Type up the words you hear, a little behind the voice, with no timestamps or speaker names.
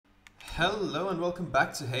Hello and welcome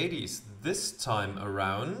back to Hades. This time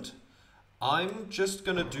around, I'm just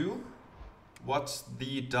gonna do what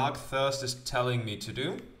the Dark Thirst is telling me to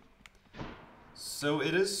do. So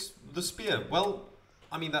it is the spear. Well,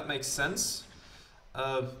 I mean, that makes sense.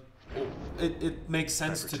 It makes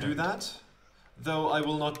sense to do that. Though I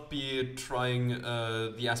will not be trying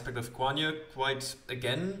the aspect of Guanya quite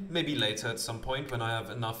again. Maybe later at some point when I have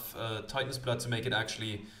enough Titan's Blood to make it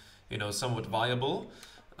actually, you know, somewhat viable.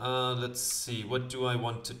 Let's see, what do I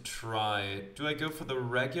want to try? Do I go for the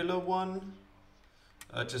regular one?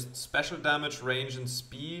 Just special damage, range and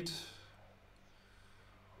speed?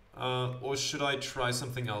 Or should I try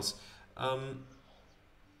something else? The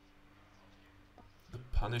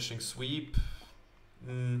punishing sweep?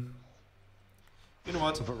 You know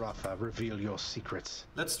what? Varatha, reveal your secrets.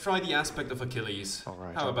 Let's try the aspect of Achilles. All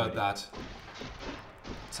right, how about that?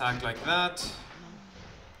 Attack like that.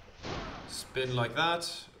 Spin like that,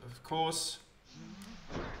 of course.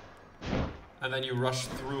 And then you rush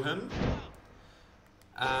through him.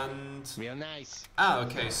 And... real nice. Ah,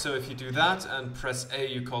 okay, so if you do that and press A,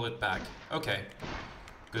 you call it back. Okay,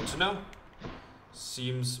 good to know.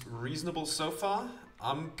 Seems reasonable so far.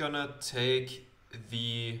 I'm gonna take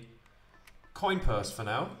the coin purse for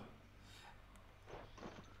now.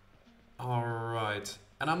 Alright,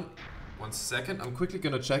 and one second, I'm quickly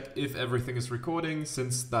gonna check if everything is recording.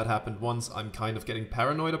 Since that happened once, I'm kind of getting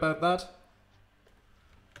paranoid about that.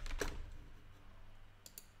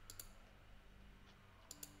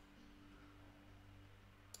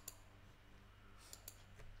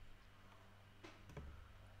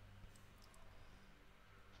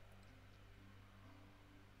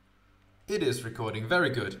 It is recording,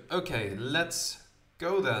 very good. Okay, let's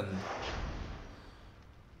go then.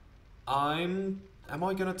 Am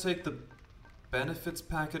I gonna take the benefits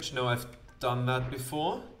package? No, I've done that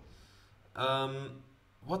before.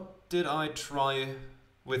 What did I try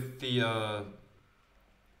with the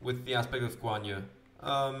aspect of Guanya?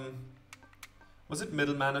 Was it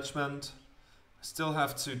middle management? I still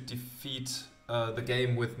have to defeat the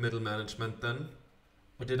game with middle management then.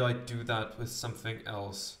 Or did I do that with something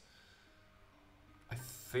else? I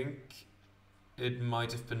think it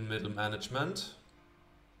might have been middle management.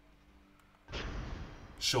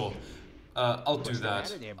 Sure. I'll do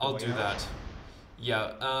that. I'll do that.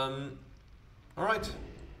 Yeah, alright.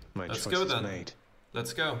 Let's go then.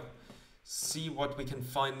 Let's go. See what we can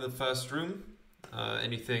find in the first room.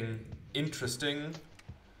 Anything interesting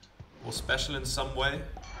or special in some way.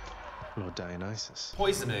 Lord Dionysus.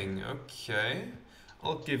 Poisoning, okay.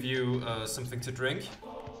 I'll give you something to drink.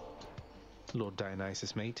 Lord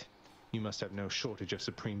Dionysus, mate. You must have no shortage of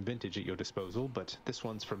supreme vintage at your disposal, but this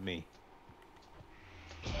one's from me.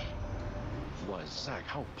 Why, Zach,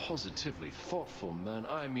 how positively thoughtful, man.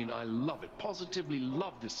 I mean, I love it. Positively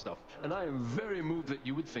love this stuff. And I am very moved that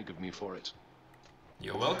you would think of me for it.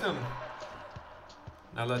 You're welcome.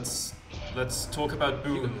 Now let's talk about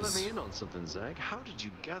boons. You can let me in on something, Zach. How did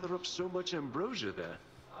you gather up so much ambrosia there?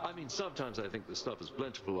 I mean, sometimes I think the stuff is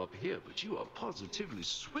plentiful up here, but you are positively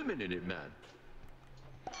swimming in it, man.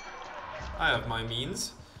 I have my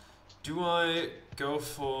means. Do I go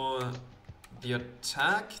for the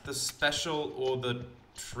attack, the special, or the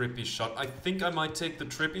trippy shot? I think I might take the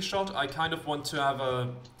trippy shot. I kind of want to have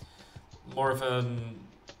a more of a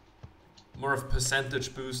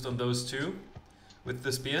percentage boost on those two with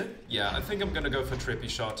the spear. Yeah, I think I'm gonna go for trippy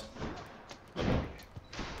shot.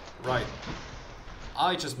 Right.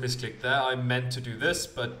 I just misclicked there. I meant to do this,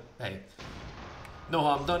 but hey. No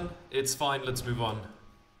harm done. It's fine. Let's move on.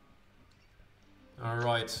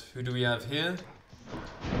 Alright, who do we have here?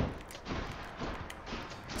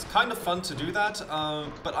 It's kind of fun to do that,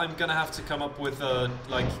 but I'm gonna have to come up with a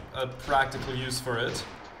practical use for it.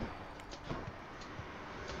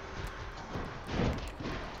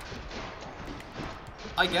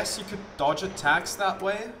 I guess you could dodge attacks that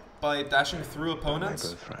way by dashing through opponents.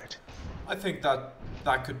 Both right. I think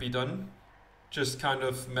that could be done. Just kind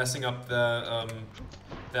of messing up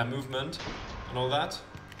their movement and all that.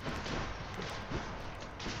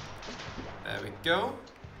 There we go.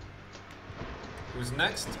 Who's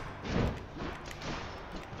next?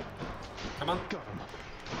 Come on. Got him.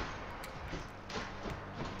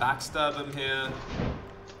 Backstab him here.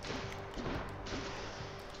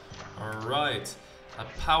 Alright. A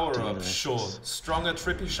power-up, sure. Stronger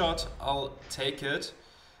trippy shot, I'll take it.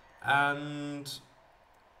 And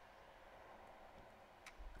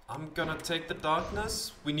I'm gonna take the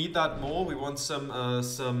darkness. We need that more. We want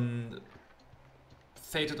some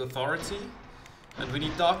fated authority. And we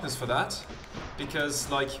need darkness for that. Because,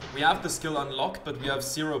 like, we have the skill unlocked, but we have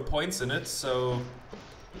 0 points in it, so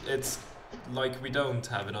it's like we don't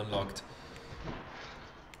have it unlocked.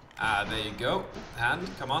 Ah, there you go. Hand,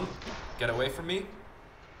 come on. Get away from me.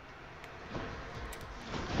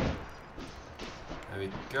 There we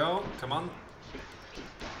go. Come on.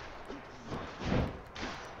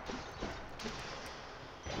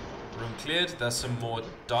 Room cleared. There's some more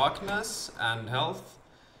darkness and health.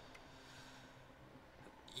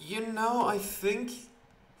 You know, I think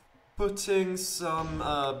putting some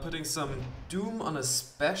doom on a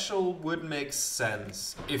special would make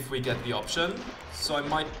sense if we get the option. So I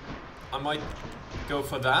might go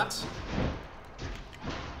for that.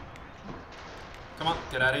 Come on,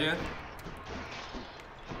 get out of here.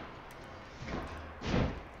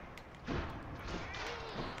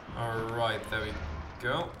 Alright, there we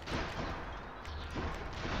go.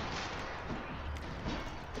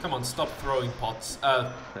 Come on, stop throwing bombs.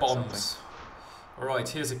 Alright,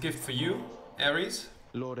 here's a gift for you, Ares.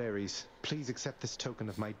 Lord Ares, please accept this token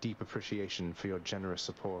of my deep appreciation for your generous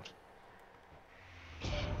support.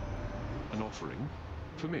 An offering?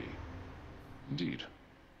 For me? Indeed.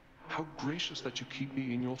 How gracious that you keep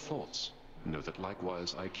me in your thoughts. Know that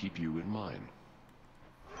likewise I keep you in mine.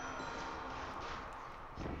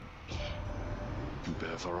 You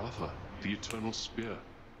bear Varatha, the eternal spear.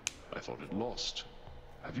 I thought it lost.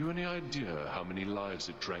 Have you any idea how many lives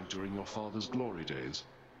it drank during your father's glory days?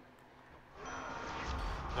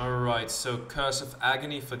 Alright, so Curse of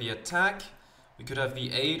Agony for the attack. We could have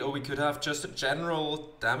the aid, or we could have just a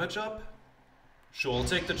general damage up. Sure, I'll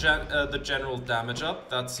take the general damage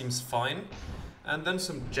up. That seems fine. And then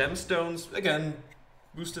some gemstones, again,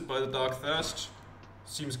 boosted by the Dark Thirst.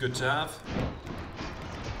 Seems good to have.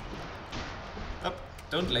 Oh,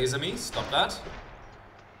 don't laser me, stop that.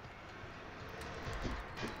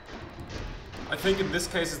 I think in this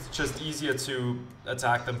case it's just easier to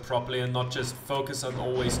attack them properly and not just focus on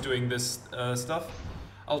always doing this stuff.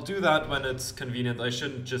 I'll do that when it's convenient. I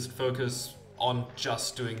shouldn't just focus on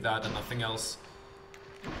just doing that and nothing else.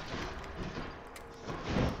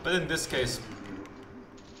 But in this case,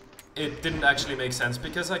 it didn't actually make sense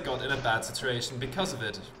because I got in a bad situation because of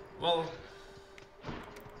it. Well,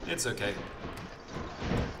 it's okay.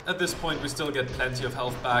 At this point we still get plenty of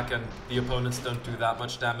health back and the opponents don't do that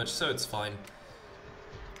much damage, so it's fine.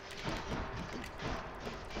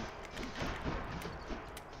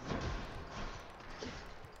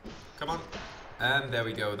 Come on. And there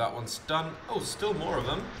we go, that one's done. Oh, still more of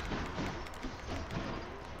them.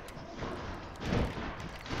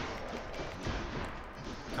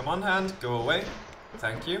 Come on, hand, go away.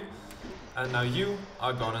 Thank you. And now you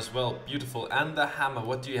are gone as well. Beautiful. And the hammer.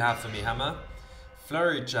 What do you have for me, hammer?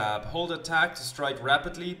 Flurry jab. Hold attack to strike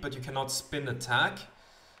rapidly, but you cannot spin attack.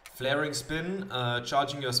 Flaring spin.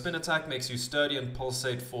 Charging your spin attack makes you sturdy and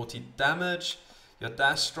pulsate 40 damage. Your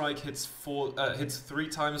dash strike hits 3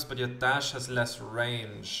 times, but your dash has less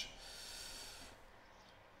range.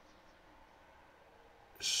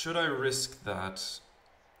 Should I risk that?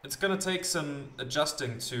 It's gonna take some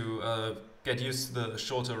adjusting to get used to the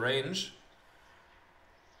shorter range.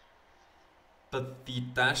 But the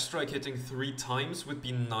dash strike hitting 3 times would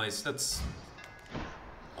be nice. Let's...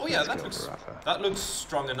 Oh yeah, that looks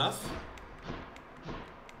strong enough.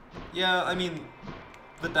 Yeah, I mean,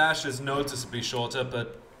 the dash is noticeably shorter,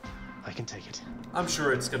 but... I can take it. I'm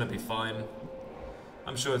sure it's gonna be fine.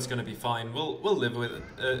 I'm sure it's gonna be fine. We'll live with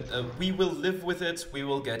it. We will live with it. We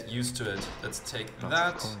will get used to it. Let's take that.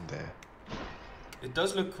 Lots of coin there. It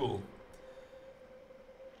does look cool.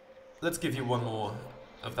 Let's give you one more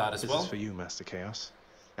of that as well. This is for you, Master Chaos.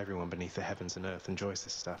 Everyone beneath the heavens and earth enjoys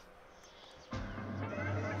this stuff.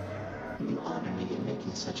 You honor me in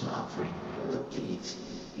making such an offering, though please,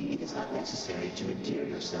 it is not necessary to endear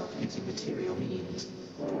yourself using material means,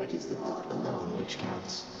 for it is the thought alone which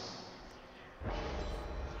counts.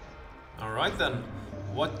 Alright then,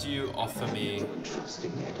 what do you offer me?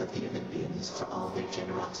 Trusting head of the Olympians for all their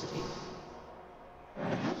generosity.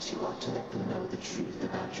 Perhaps you ought to let them know the truth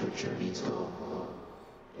about your journey's goal.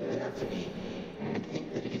 Their fame, and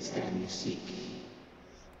think that it is them you seek.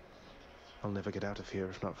 I'll never get out of here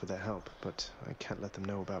if not for their help, but I can't let them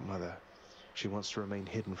know about Mother. She wants to remain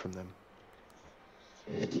hidden from them.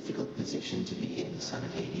 A difficult position to be in, son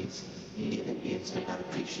of Hades. The Olympians may not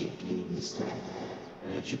appreciate being misled,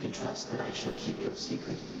 but you can trust that I shall keep your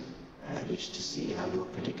secret. I wish to see how your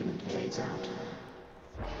predicament plays out.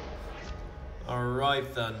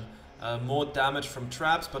 Alright then. More damage from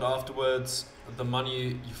traps, but afterwards the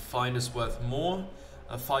money you find is worth more.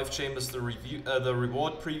 5 chambers, the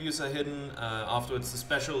reward previews are hidden. Afterwards the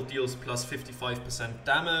special deals plus 55%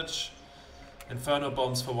 damage. Inferno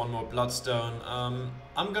bombs for 1 more bloodstone.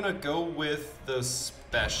 I'm gonna go with the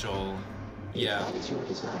special. Yeah. If that is your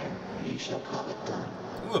desire, you shall call it done.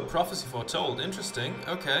 Ooh, a prophecy foretold. Interesting.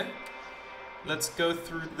 Okay. Let's go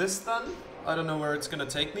through this then. I don't know where it's gonna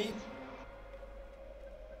take me.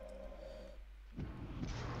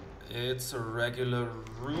 It's a regular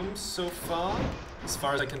room so far, as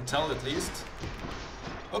far as I can tell at least.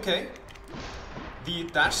 Okay. The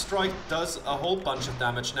dash strike does a whole bunch of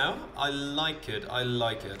damage now. I like it, I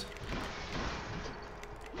like it.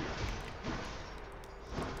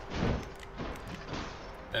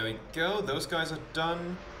 There we go, those guys are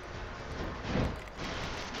done.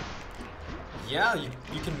 Yeah,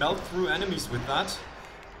 you can melt through enemies with that.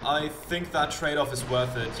 I think that trade-off is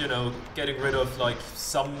worth it, you know, getting rid of like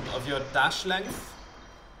some of your dash length.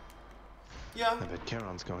 Yeah. I bet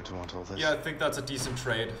Charon's going to want all this. Yeah, I think that's a decent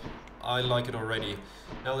trade. I like it already.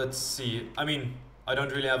 Now let's see. I mean, I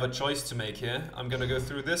don't really have a choice to make here. I'm gonna go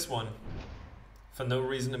through this one. For no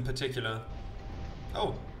reason in particular.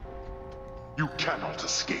 Oh. You cannot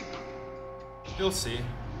escape. You'll see.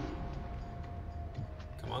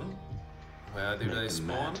 Come on. Where do they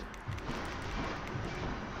spawn?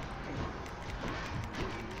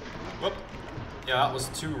 Whoop. Yeah, that was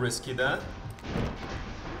too risky there.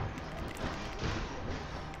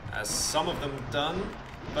 As some of them done.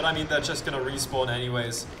 But I mean, they're just gonna respawn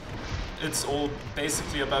anyways. It's all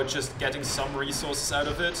basically about just getting some resources out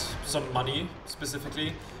of it. Some money,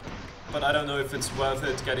 specifically. But I don't know if it's worth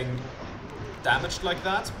it getting damaged like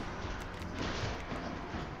that.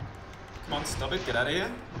 Come on, stop it, get out of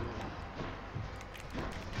here.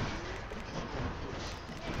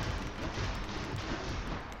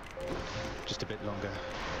 Just a bit longer.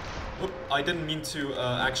 Oop, I didn't mean to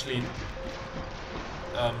actually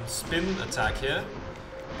spin attack here.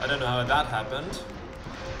 I don't know how that happened.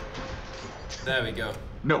 There we go.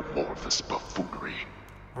 No more of this buffoonery.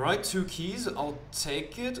 Alright, 2 keys, I'll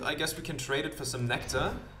take it. I guess we can trade it for some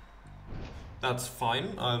nectar. That's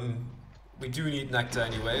fine. We do need nectar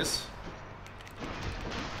anyways.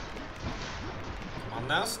 Come on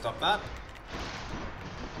now, stop that.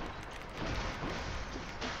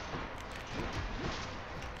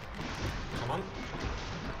 Come on.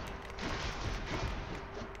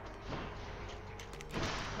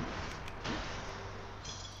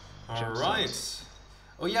 Alright.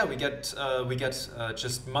 Oh yeah, we get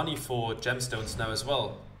just money for gemstones now as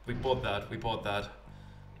well. We bought that.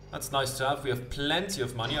 That's nice to have. We have plenty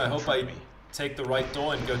of money. I hope I take the right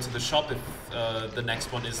door and go to the shop if the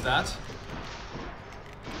next one is that.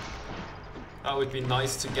 That would be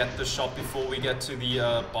nice to get the shop before we get to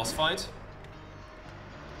the boss fight.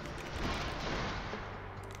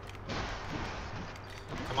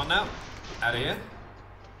 Come on now. Out of here.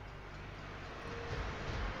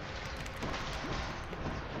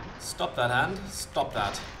 Stop that hand. Stop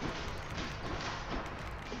that.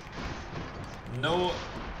 No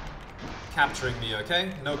capturing me, okay?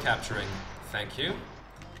 No capturing. Thank you.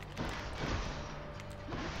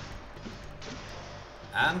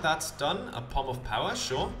 And that's done. A Palm of Power,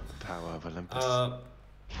 sure. Power of Olympus.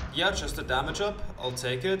 Yeah, just a damage up. I'll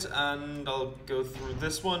take it, and I'll go through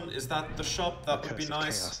this one. Is that the shop? That would be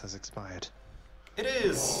nice. Chaos has expired. It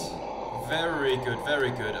is. Very good, very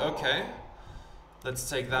good. Okay. Let's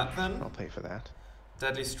take that then. I'll pay for that.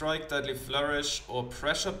 Deadly Strike, Deadly Flourish, or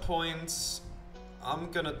Pressure Points.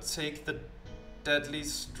 I'm gonna take the Deadly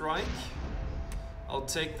Strike. I'll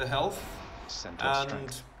take the health. Central And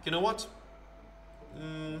strength. you know what?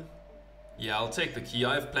 Yeah, I'll take the key.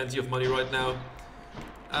 I have plenty of money right now.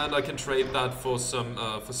 And I can trade that for some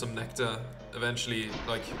nectar eventually.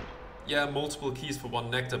 Like, yeah, multiple keys for 1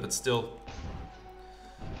 nectar, but still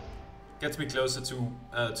gets me closer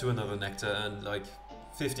to another nectar, and like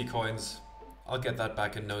 50 coins. I'll get that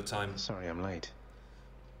back in no time. Sorry I'm late.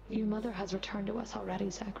 Your mother has returned to us already,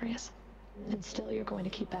 Zacharias. And still you're going to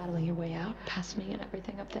keep battling your way out, past me and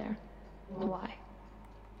everything up there. Why?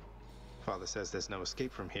 Father says there's no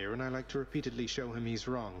escape from here, and I like to repeatedly show him he's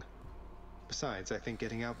wrong. Besides, I think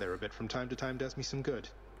getting out there a bit from time to time does me some good.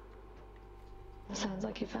 Sounds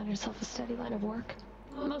like you found yourself a steady line of work.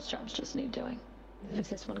 Most jobs just need doing. If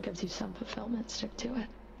this one gives you some fulfillment, stick to it.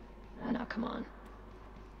 Now come on.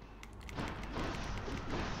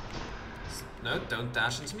 No, don't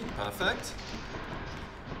dash into me. Perfect.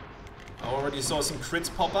 I already saw some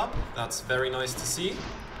crits pop up. That's very nice to see.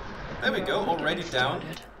 There we go, already down.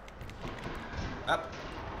 Up.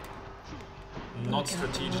 Not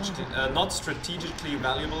strategically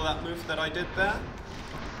valuable, that move that I did there.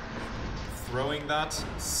 Throwing that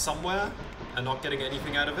somewhere and not getting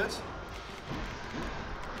anything out of it.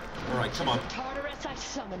 Alright, come on. Tartarus, I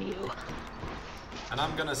summon you. And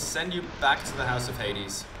I'm gonna send you back to the House of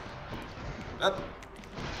Hades. Up.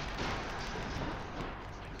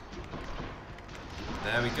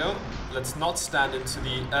 There we go. Let's not stand into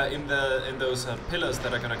the in those pillars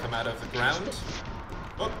that are gonna come out of the ground.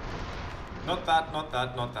 Oh, not that, not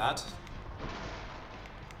that, not that.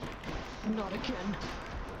 Not again.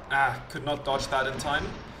 Ah, could not dodge that in time.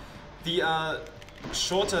 The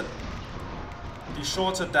shorter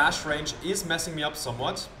dash range is messing me up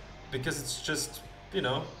somewhat because it's just, you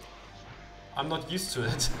know, I'm not used to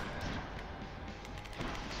it.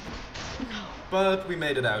 No. But we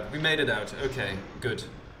made it out. We made it out. Okay, good.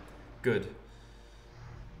 Good.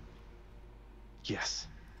 Yes.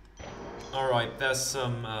 Alright, there's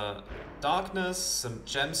some darkness, some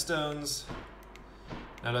gemstones.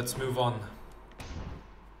 Now let's move on.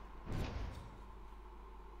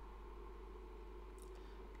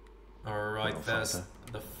 Alright, there's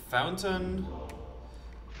the fountain.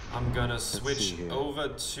 I'm gonna switch over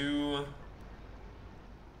to...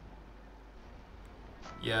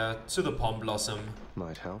 yeah, to the Palm Blossom.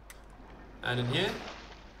 Might help. And in here?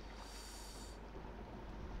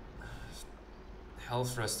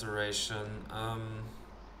 Health restoration.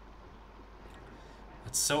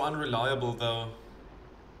 It's so unreliable though.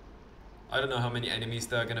 I don't know how many enemies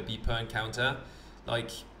there are gonna be per encounter.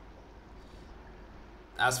 Like,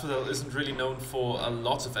 Asphodel isn't really known for a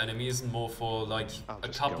lot of enemies and more for like a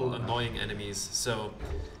couple annoying enemies. So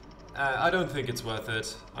I don't think it's worth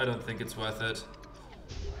it. I don't think it's worth it.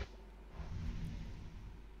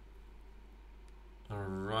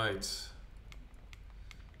 Alright.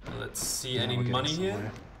 Let's see, any money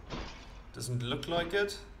here? Doesn't look like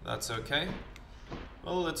it. That's okay.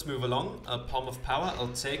 Well, let's move along. A Palm of Power, I'll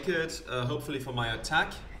take it, hopefully for my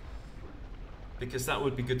attack. Because that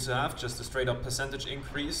would be good to have, just a straight up percentage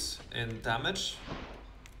increase in damage.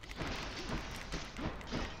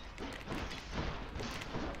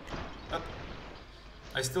 Oh.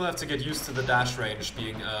 I still have to get used to the dash range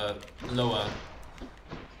being lower.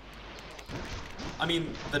 I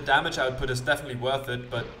mean, the damage output is definitely worth it,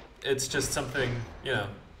 but it's just something, you know,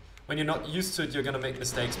 when you're not used to it, you're gonna make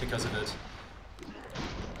mistakes because of it.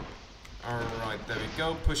 Alright, there we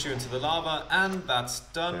go, push you into the lava, and that's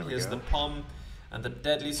done. Here's the Palm, and the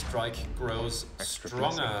Deadly Strike grows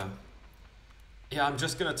stronger. Yeah, I'm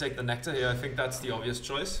just gonna take the Nectar here, I think that's the obvious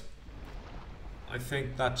choice. I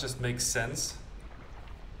think that just makes sense.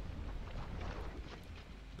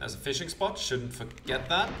 There's a fishing spot, shouldn't forget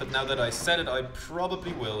that, but now that I said it, I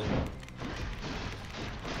probably will.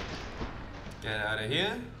 Get out of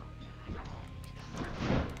here.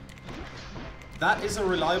 That is a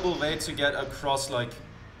reliable way to get across like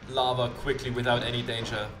lava quickly without any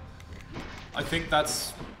danger. I think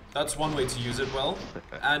that's one way to use it well.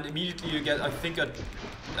 And immediately you get, I think, a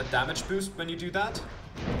damage boost when you do that.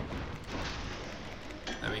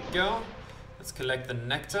 There we go. Let's collect the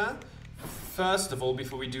Nectar. First of all,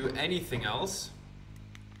 before we do anything else,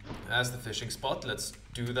 there's the fishing spot. Let's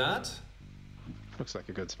do that. Looks like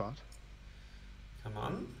a good spot. Come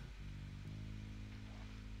on.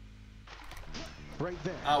 Right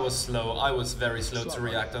there. I was slow. I was very slow to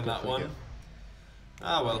react on that one.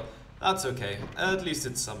 Ah well, that's okay. At least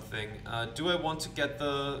it's something. Do I want to get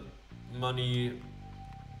the money?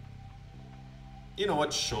 You know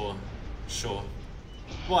what? Sure. Sure.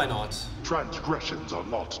 Why not? Transgressions are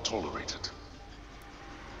not tolerated.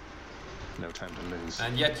 No time to lose.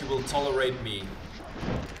 And yet you will tolerate me.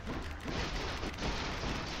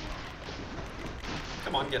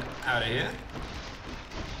 Come on, get out of here.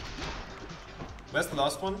 Where's the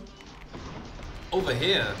last one? Over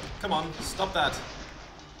here. Come on, stop that.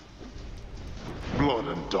 Blood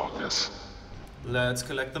and darkness. Let's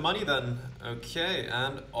collect the money then. Okay,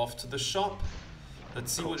 and off to the shop.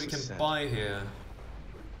 Let's see what we can buy here.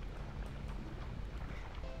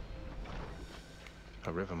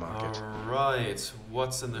 A river market. Alright,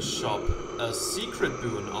 what's in the shop? A secret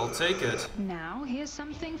boon, I'll take it. Now, here's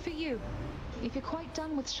something for you. If you're quite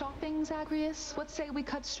done with shopping, Zagreus, what say we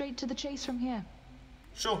cut straight to the chase from here?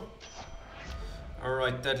 Sure.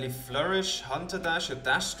 Alright, Deadly Flourish, Hunter Dash. A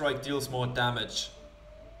Dash Strike deals more damage.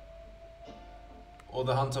 Or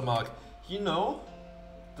the Hunter Mark. You know,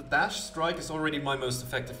 the Dash Strike is already my most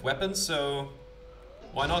effective weapon, so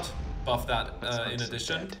why not buff that in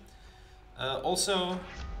addition? Also,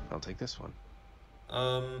 I'll take this one.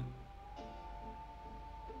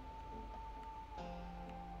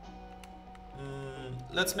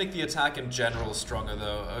 Let's make the attack in general stronger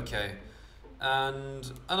though. Okay.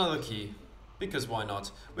 And another key, because why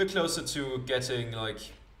not? We're closer to getting like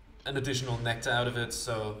an additional Nectar out of it,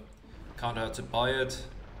 so can't hurt to buy it.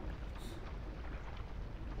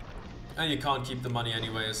 And you can't keep the money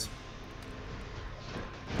anyways.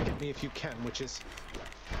 Hit me if you can, witches.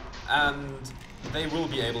 And they will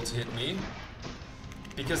be able to hit me,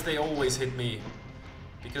 because they always hit me.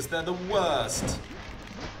 Because they're the worst.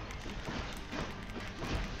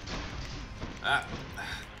 Ah.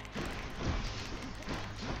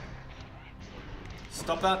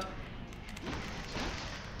 Stop that.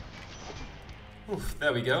 Oof,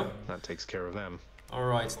 there we go. That takes care of them.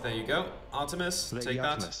 Alright, there you go. Artemis, Lady take that.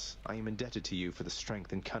 Artemis, I am indebted to you for the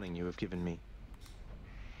strength and cunning you have given me.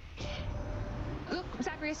 Look,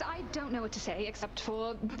 Zagreus, I don't know what to say except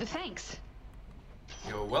for thanks.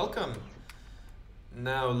 You're welcome.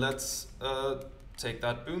 Now let's take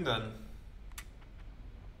that boon then.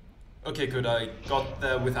 Okay, good. I got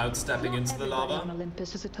there without stepping into the lava. On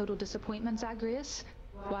Olympus is a total disappointment, Zagreus.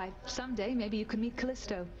 Why, someday maybe you could meet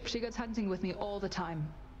Callisto. She goes hunting with me all the time.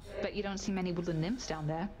 Bet you don't see many woodland nymphs down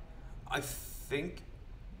there. I think...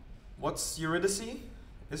 What's Eurydice?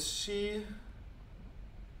 Is she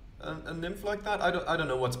a nymph like that? I don't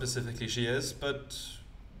know what specifically she is, but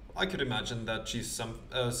I could imagine that she's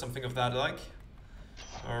something of that like.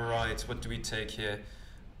 Alright, what do we take here?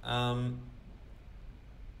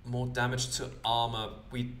 More damage to armor.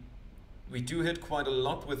 We do hit quite a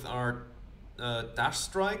lot with our dash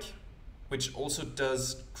strike, which also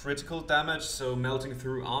does critical damage, so melting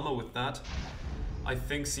through armor with that I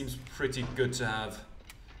think seems pretty good to have.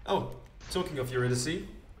 Oh, talking of Eurydice,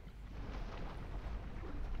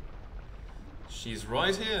 she's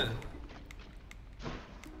right here.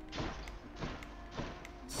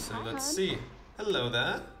 So let's see. Hello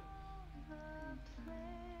there.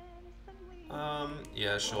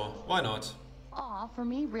 Yeah, sure. Why not? Aw, for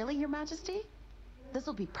me? Really, Your Majesty?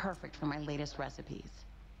 This'll be perfect for my latest recipes.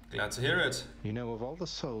 Glad to hear it. You know, of all the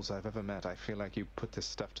souls I've ever met, I feel like you put this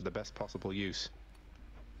stuff to the best possible use.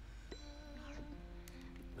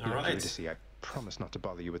 Alright. Eurydice, I promise not to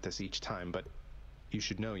bother you with this each time, but you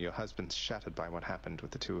should know your husband's shattered by what happened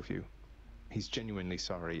with the two of you. He's genuinely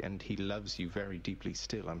sorry, and he loves you very deeply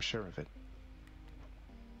still, I'm sure of it.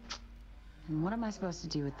 And what am I supposed to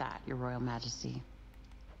do with that, Your Royal Majesty?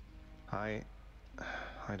 I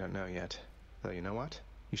don't know yet. Though you know what?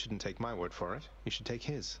 You shouldn't take my word for it. You should take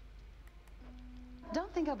his.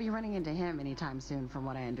 Don't think I'll be running into him anytime soon, from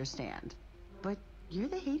what I understand. But you're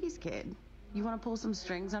the Hades kid. You want to pull some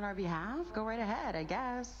strings on our behalf? Go right ahead, I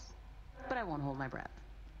guess. But I won't hold my breath.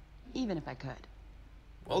 Even if I could.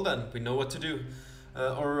 Well then, we know what to do.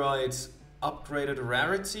 Alright, upgraded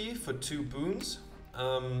rarity for 2 boons.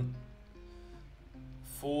 4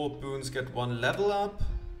 boons get 1 level up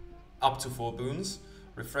to 4 boons.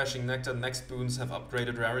 Refreshing nectar, next boons have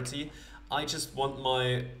upgraded rarity. I just want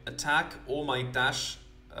my attack or my dash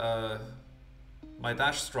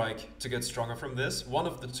strike to get stronger from this. One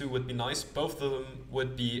of the two would be nice, both of them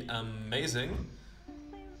would be amazing.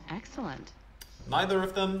 Excellent. Neither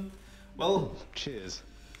of them, well, cheers.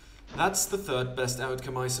 That's the third best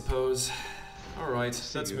outcome, I suppose. Alright,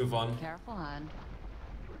 let's move on. Careful, hon.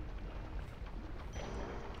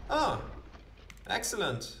 Ah,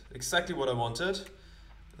 excellent. Exactly what I wanted.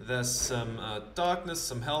 There's some darkness,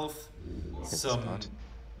 some health, some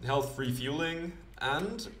health refueling,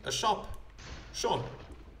 and a shop. Sure.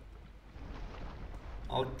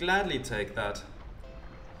 I'll gladly take that.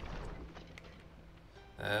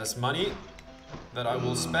 There's money that I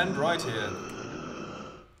will spend right here.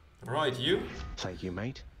 Right, you? Thank you,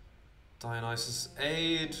 mate. Dionysus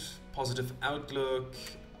aid, positive outlook.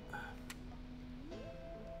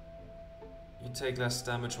 You take less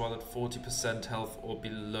damage while at 40% health or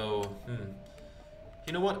below.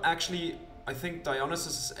 You know what? Actually, I think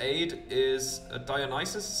Dionysus' aid is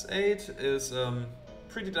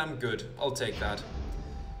pretty damn good. I'll take that.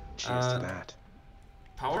 Cheers to that.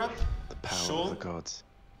 Power up? The power sure. of the gods.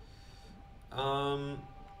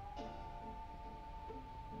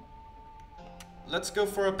 Let's go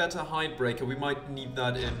for a better hide breaker. We might need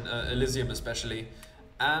that in Elysium especially.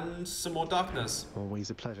 And some more darkness.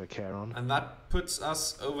 Always a pleasure, Charon. And that puts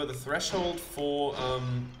us over the threshold for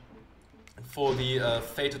the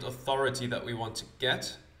fated authority that we want to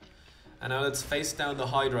get. And now let's face down the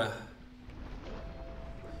Hydra.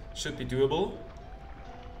 Should be doable.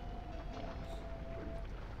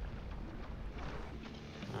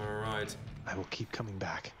 Alright. I will keep coming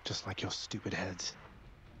back, just like your stupid heads.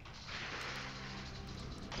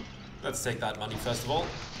 Let's take that money first of all.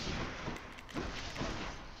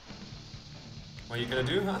 What are you gonna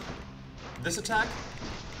do, huh? This attack?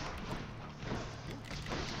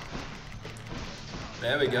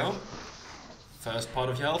 There we go. First part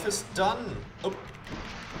of your health is done. Oh.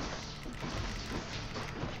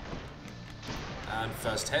 And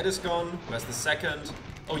first head is gone. Where's the second?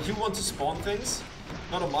 Oh, you want to spawn things?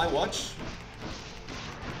 Not on my watch.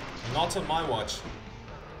 Not on my watch.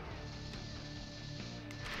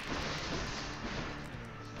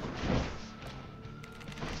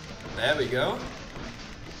 There we go.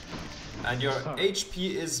 And your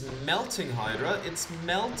HP is melting, Hydra. It's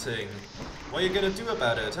melting. What are you gonna do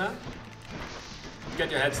about it, huh? Get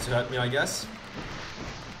your heads to hurt me, I guess.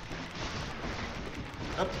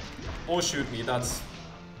 Up. Or shoot me. That's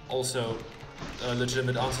also a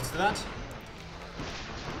legitimate answer to that.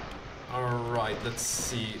 Alright, let's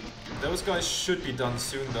see. Those guys should be done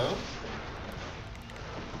soon, though.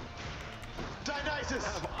 Dionysus!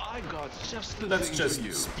 Have I got just the Let's thing just for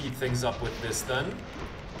you? speed things up with this then.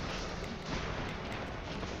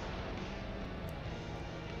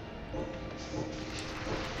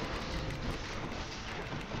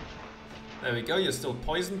 There we go, you're still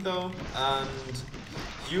poisoned though, and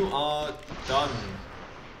you are done.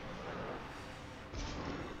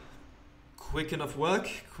 Quick enough work,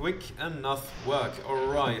 quick enough work.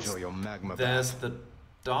 Alright, Enjoy your magma there's bath. the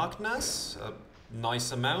darkness, a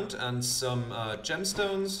nice amount, and some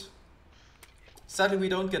gemstones. Sadly, we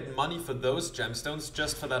don't get money for those gemstones,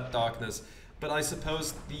 just for that darkness. But I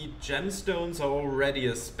suppose the gemstones are already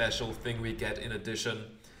a special thing we get in addition.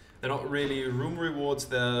 They're not really room rewards,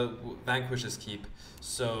 they're vanquishers keep.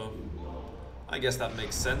 So, I guess that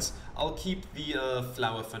makes sense. I'll keep the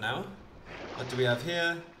flower for now. What do we have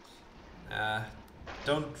here?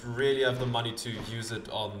 Don't really have the money to use it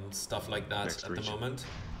on stuff like that at the moment.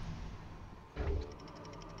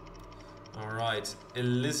 Alright,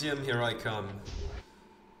 Elysium, here I come.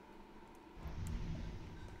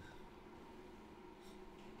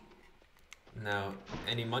 Now,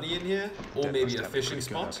 any money in here? Or maybe a fishing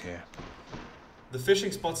spot? The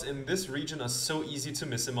fishing spots in this region are so easy to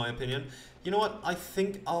miss in my opinion. You know what, I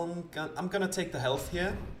think I'm gonna take the health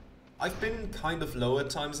here. I've been kind of low at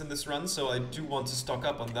times in this run, so I do want to stock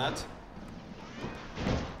up on that.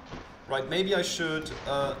 Right, maybe I should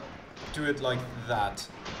do it like that.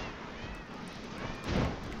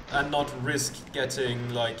 And not risk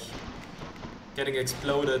getting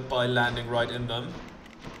exploded by landing right in them.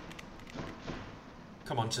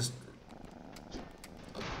 Come on, just...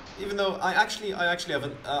 Even though I actually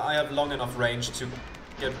have I have long enough range to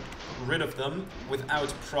get rid of them without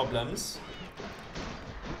problems.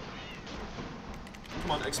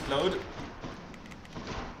 Come on, explode.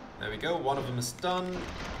 There we go, one of them is done.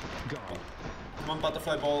 Come on,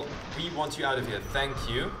 butterfly ball, we want you out of here, thank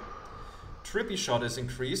you. Trippy shot is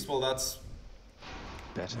increased, well that's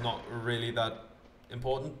not really that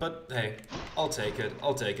important, but hey, I'll take it,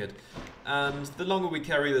 I'll take it. And the longer we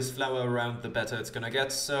carry this flower around, the better it's gonna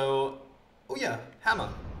get, so... Oh yeah, hammer,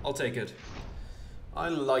 I'll take it. I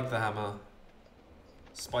like the hammer.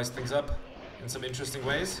 Spice things up in some interesting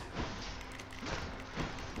ways.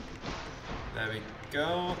 There we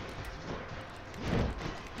go.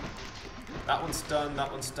 That one's done,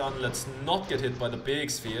 that one's done. Let's not get hit by the big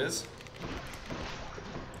spheres.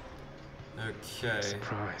 Okay.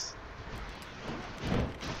 Surprise.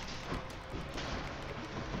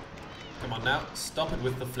 Come on now, stop it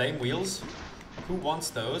with the flame wheels. Who wants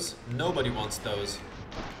those? Nobody wants those.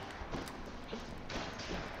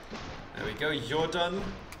 There we go, you're done.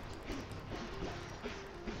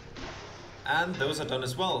 And those are done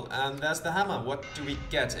as well. And there's the hammer. What do we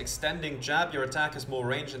get? Extending jab, your attack has more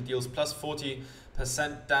range and deals plus 40%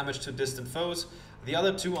 damage to distant foes. The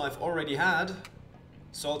other two I've already had,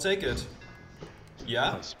 so I'll take it.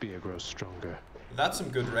 Yeah? My spear grows stronger. That's some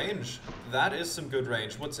good range. That is some good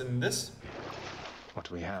range. What's in this? What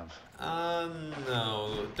do we have?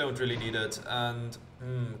 No, don't really need it. And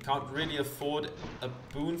can't really afford a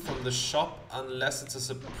boon from the shop unless it's a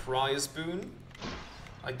surprise boon.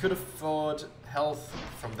 I could afford health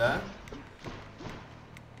from there.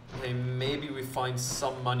 Okay, maybe we find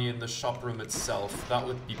some money in the shop room itself. That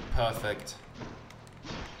would be perfect.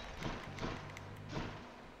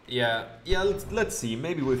 Yeah, let's see.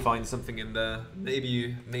 Maybe we find something in there.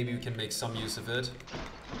 Maybe we can make some use of it.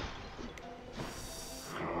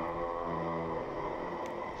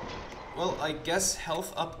 Well, I guess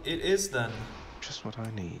health up it is then. Just what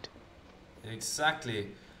I need.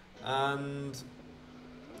 Exactly. And...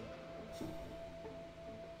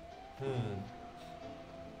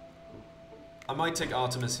 I might take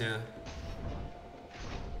Artemis here.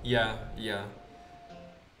 Yeah.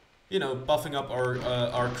 You know, buffing up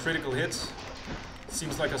our critical hit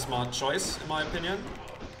seems like a smart choice, in my opinion.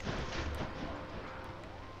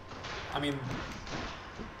 I mean,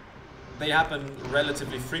 they happen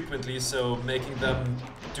relatively frequently, so making them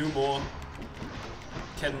do more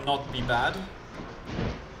cannot be bad.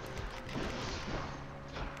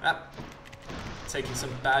 Taking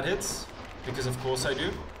some bad hits, because of course I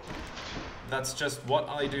do. That's just what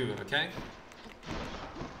I do, okay?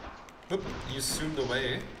 Oop, you zoomed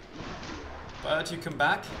away. But you come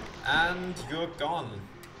back, and you're gone.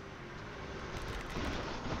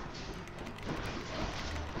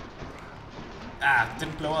 Ah,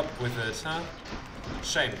 didn't blow up with it, huh?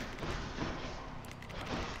 Shame.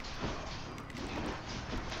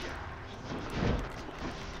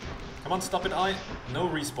 Come on, stop it, eye. No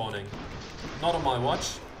respawning. Not on my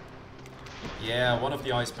watch. Yeah, one of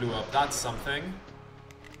the eyes blew up. That's something.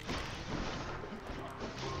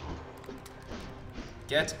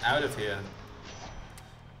 Get out of here.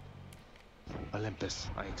 Olympus,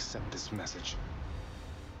 I accept this message.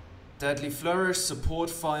 Deadly Flourish, support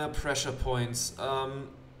fire, pressure points.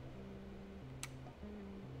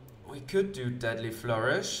 We could do Deadly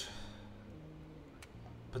Flourish.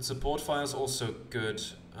 But support fire is also good.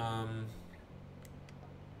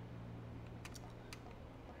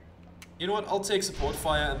 You know what? I'll take support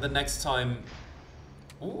fire, and the next time...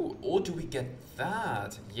 Ooh, or do we get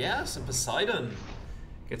that? Yeah, some Poseidon.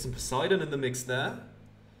 Get some Poseidon in the mix there.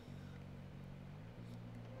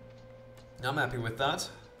 I'm happy with that.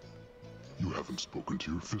 You haven't spoken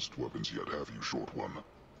to your fist weapons yet, have you, Short One?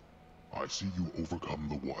 I see you overcome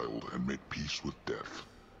the wild and make peace with death.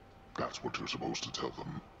 That's what you're supposed to tell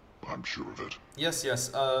them. I'm sure of it. Yes,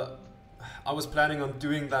 yes. I was planning on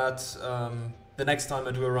doing that the next time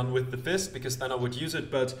I do a run with the fist, because then I would use it,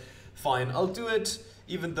 but fine, I'll do it,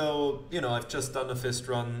 even though, you know, I've just done a fist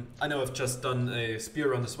run. I know I've just done a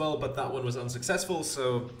spear run as well, but that one was unsuccessful,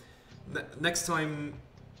 so next time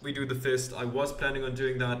we do the fist, I was planning on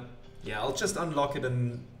doing that. Yeah, I'll just unlock it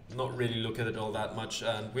and not really look at it all that much,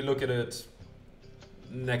 and we look at it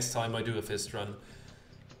next time I do a fist run.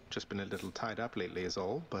 Just been a little tied up lately is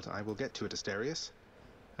all, but I will get to it, Asterius.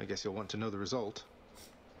 I guess you'll want to know the result.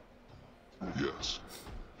 Yes.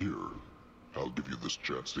 Here, I'll give you this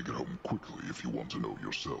chance to get home quickly if you want to know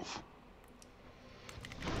yourself.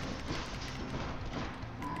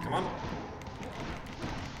 Come on.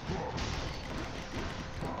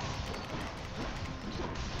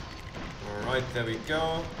 Alright, there we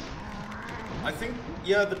go. I think,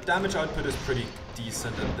 yeah, the damage output is pretty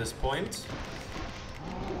decent at this point.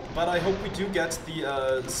 But I hope we do get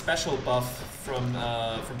the special buff from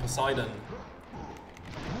Poseidon.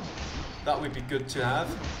 That would be good to have.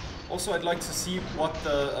 Also, I'd like to see what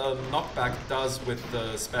the knockback does with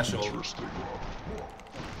the special. Interesting.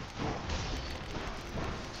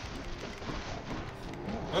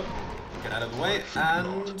 Oh, get out of the way,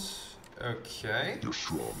 and... Okay. You're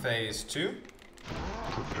strong. Phase 2.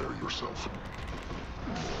 Prepare yourself.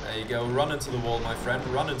 There you go, run into the wall, my friend,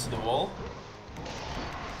 run into the wall.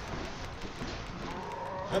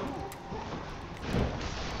 Up.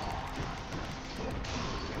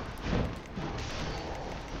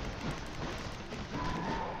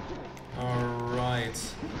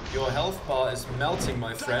 Alright. Your health bar is melting,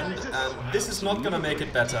 my friend, and this is not gonna make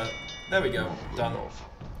it better. There we go, done.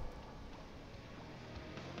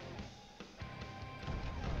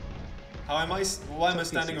 Why am I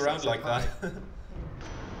standing around like that?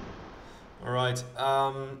 Alright,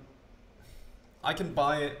 I can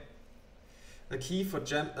buy a key for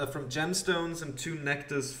from gemstones and 2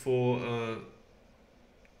 nectars for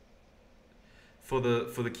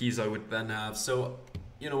the keys I would then have. So,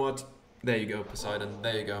 you know what? There you go, Poseidon.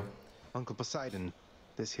 There you go. Uncle Poseidon,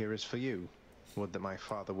 this here is for you. Would that my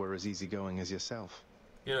father were as easygoing as yourself.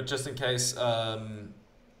 You know, just in case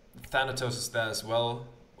Thanatos is there as well,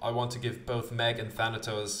 I want to give both Meg and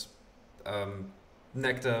Thanatos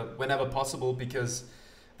nectar whenever possible, because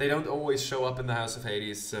they don't always show up in the House of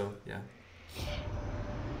Hades, so yeah.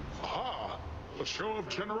 Aha! A show of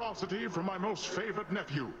generosity from my most favored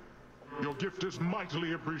nephew. Your gift is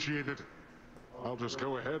mightily appreciated. I'll just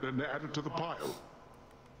go ahead and add it to the pile.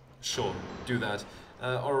 Sure, do that.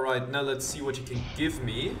 Alright, now let's see what you can give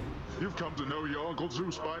me. You've come to know your Uncle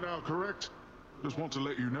Zeus by now, correct? Just want to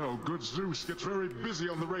let you know, good Zeus gets very busy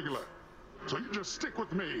on the regular. So you just stick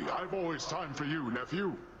with me. I've always time for you,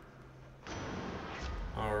 nephew.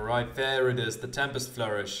 Alright, there it is, the Tempest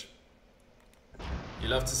Flourish. You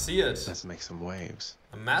love to see it. Let's make some waves.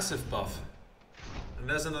 A massive buff. And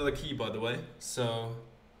there's another key, by the way, so...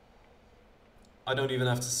 I don't even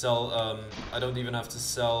have to sell,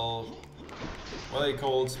 what are they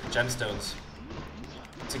called? Gemstones.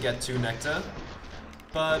 To get 2 nectar.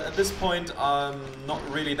 But at this point, I'm not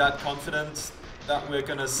really that confident that we're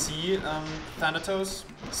gonna see Thanatos.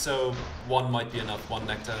 So 1 might be enough, 1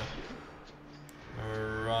 nectar.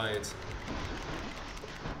 Alright.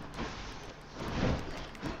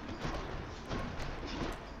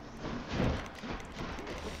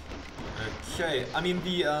 Okay, I mean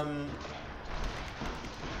the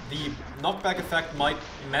knockback effect might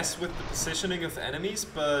mess with the positioning of enemies,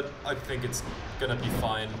 but I think it's gonna be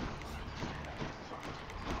fine.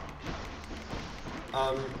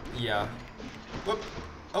 Yeah. Whoop.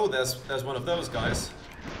 Oh, there's one of those guys.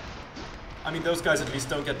 I mean, those guys at least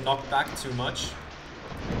don't get knocked back too much.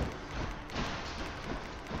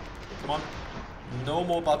 Come on. No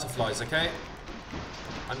more butterflies, okay?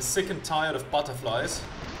 I'm sick and tired of butterflies.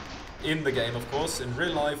 In the game, of course. In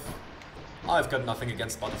real life, I've got nothing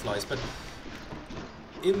against butterflies, but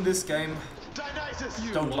in this game,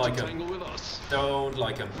 don't like them. Don't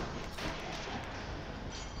like them.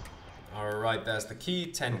 Alright, there's the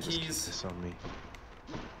key. 10 keys. This on me.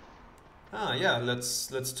 Ah, yeah. Let's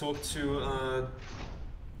talk to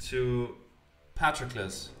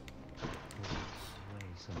Patroclus. Away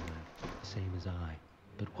somewhere, the same as I,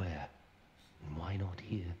 but where? And why not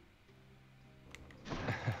here?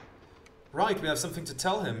 Right, we have something to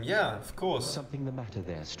tell him. Yeah, of course. Something the matter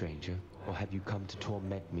there, stranger? Or have you come to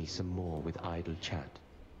torment me some more with idle chat?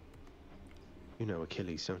 You know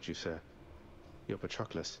Achilles, don't you, sir? You're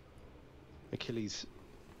Patroclus. Achilles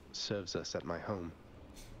serves us at my home.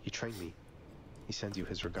 He trained me. He sends you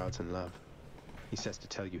his regards and love. He says to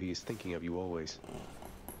tell you he is thinking of you always.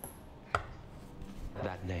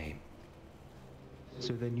 That name.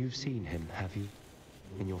 So then you've seen him, have you?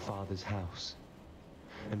 In your father's house?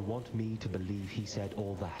 And want me to believe he said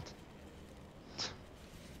all that?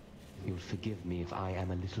 You'll forgive me if I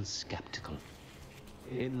am a little skeptical.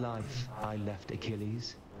 In life, I left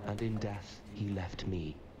Achilles, and in death, he left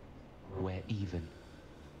me. We're even.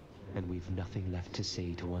 And we've nothing left to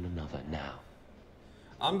say to one another now.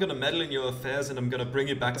 I'm gonna meddle in your affairs and I'm gonna bring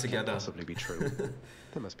you back together. That can't possibly be true.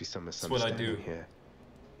 There must be some That's what I misunderstanding do. here.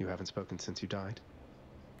 You haven't spoken since you died?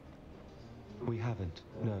 We haven't,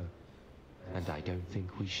 no. And I don't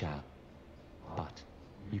think we shall. But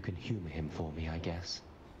you can humor him for me, I guess.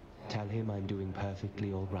 Tell him I'm doing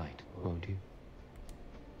perfectly all right, won't you?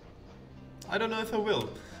 I don't know if I will.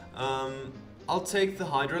 I'll take the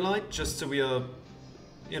Hydrolite just so we are,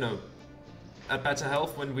 you know, at better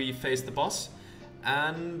health when we face the boss.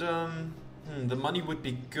 And the money would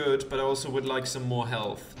be good, but I also would like some more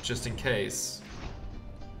health, just in case.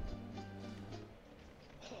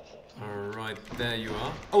 Alright, there you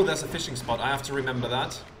are. Oh, there's a fishing spot. I have to remember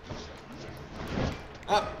that.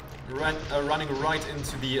 Ah, running right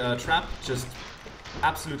into the trap. Just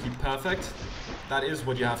absolutely perfect. That is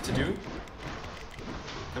what you have to do.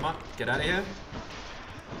 Come on, get out of here.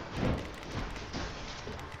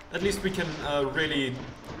 At least we can really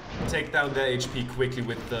take down their HP quickly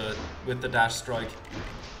with the dash strike.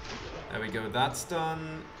 There we go, that's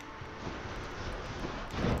done.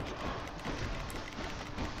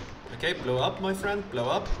 Okay, blow up, my friend, blow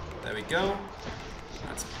up. There we go.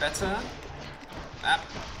 That's better. Ah.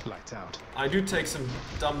 Lights out. I do take some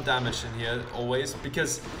dumb damage in here, always,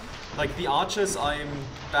 because, like, the archers, I'm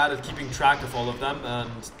bad at keeping track of all of them,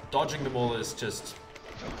 and dodging them all is just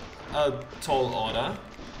a tall order.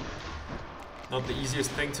 Not the easiest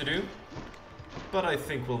thing to do, but I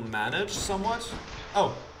think we'll manage somewhat.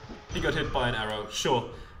 Oh, he got hit by an arrow, sure.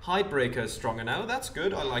 Hidebreaker is stronger now, that's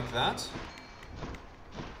good, I like that.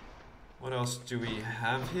 What else do we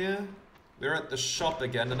have here? We're at the shop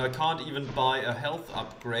again, and I can't even buy a health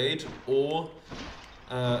upgrade or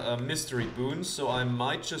a mystery boon, so I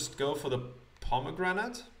might just go for the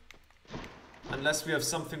pomegranate. Unless we have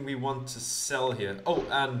something we want to sell here. Oh,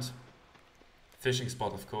 and fishing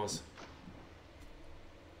spot, of course.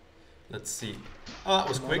 Let's see. Oh, that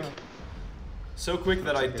was quick. So quick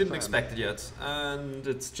that I didn't expect it yet. And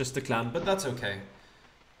it's just a clam, but that's okay.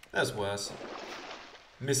 There's worse.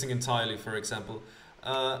 Missing entirely, for example.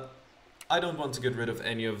 I don't want to get rid of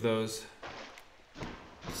any of those.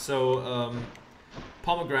 So,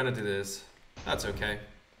 pomegranate it is. That's okay.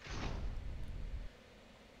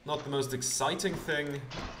 Not the most exciting thing.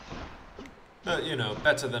 But, you know,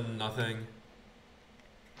 better than nothing.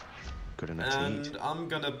 Good enough to eat. And I'm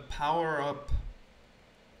gonna power up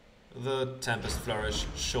the Tempest Flourish,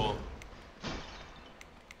 sure.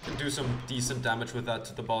 Can do some decent damage with that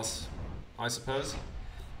to the boss, I suppose.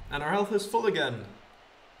 And our health is full again.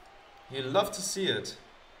 You love to see it.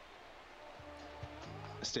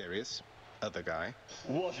 Asterius, other guy.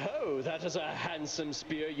 What ho! That is a handsome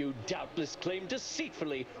spear you doubtless claim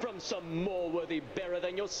deceitfully from some more worthy bearer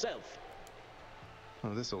than yourself.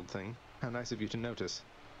 Oh, this old thing. How nice of you to notice.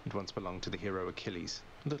 It once belonged to the hero Achilles.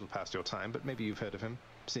 A little past your time, but maybe you've heard of him,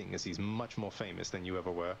 seeing as he's much more famous than you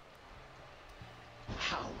ever were.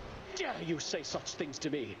 How dare you say such things to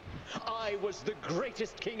me? I was the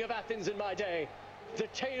greatest king of Athens in my day. The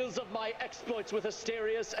tales of my exploits with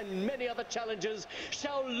Asterius and many other challenges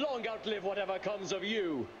shall long outlive whatever comes of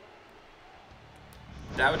you.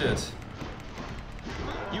 Doubt it.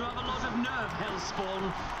 You have a lot of nerve,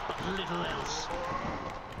 Hellspawn, but little else.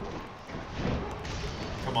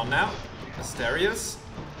 Come on now. Asterius.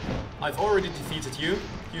 I've already defeated you.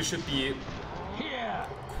 You should be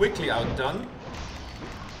quickly outdone.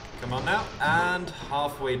 Come on now. And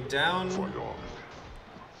halfway down.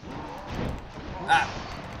 Ah!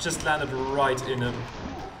 Just landed right in him.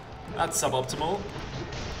 That's suboptimal.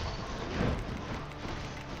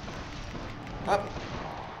 Up.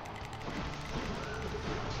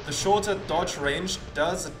 The shorter dodge range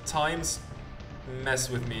does at times mess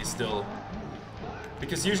with me still.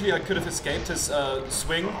 Because usually I could have escaped his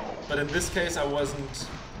swing, but in this case I wasn't,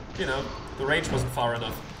 you know, the range wasn't far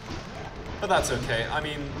enough. But that's okay. I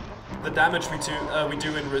mean, the damage we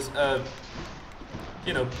do in,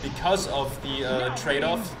 you know, because of the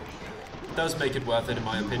trade-off, does make it worth it in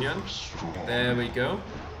my opinion. There we go.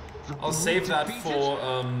 I'll save that for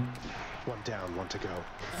one down, one to go.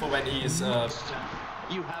 For when he's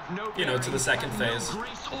you know, to the second phase.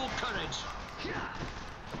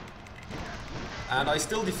 And I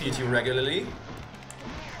still defeat you regularly.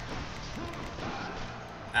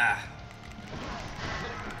 Ah.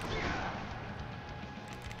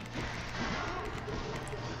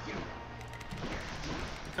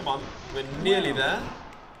 Come on, we're nearly there.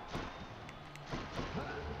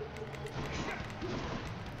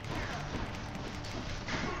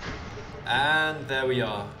 And there we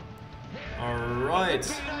are.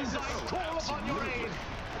 Alright.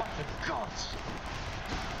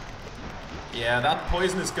 Yeah, that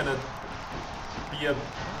poison is gonna be a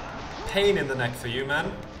pain in the neck for you,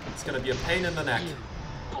 man. It's gonna be a pain in the neck.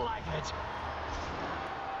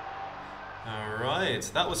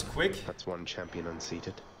 Alright, that was quick. That's one champion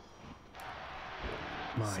unseated.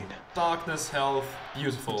 Mine. Darkness, health,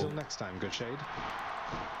 beautiful. Until next time, good shade.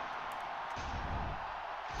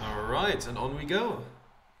 Alright, and on we go.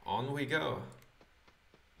 On we go.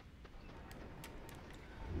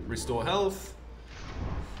 Restore health.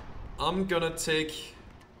 I'm gonna take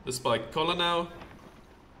the spiked collar now.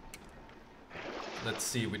 Let's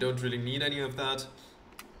see, we don't really need any of that.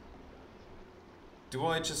 Do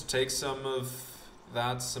I just take some of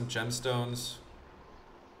that, some gemstones?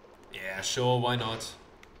 Yeah, sure, why not?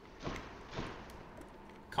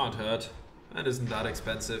 Can't hurt. That isn't that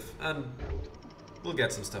expensive. And we'll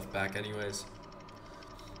get some stuff back anyways.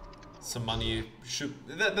 Some money should...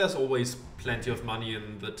 There's always plenty of money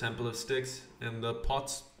in the Temple of Styx, in the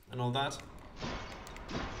pots and all that.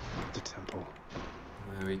 The temple.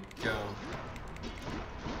 There we go.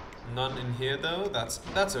 None in here though.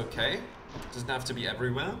 That's okay. Doesn't have to be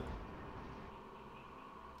everywhere.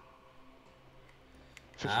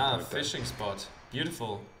 Fishing spot.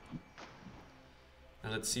 Beautiful.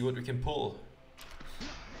 Now let's see what we can pull.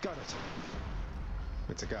 Got it.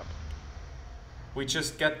 It's a gap. We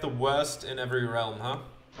just get the worst in every realm, huh?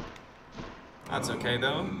 That's okay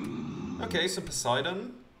though. Okay, so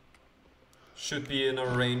Poseidon should be in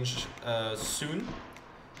our range soon.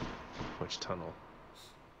 Which tunnel?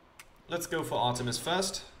 Let's go for Artemis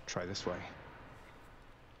first. Try this way.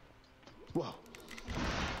 Whoa.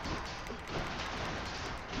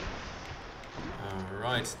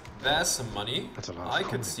 Alright, there's some money. That's a lot. I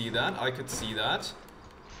could see that, I could see that.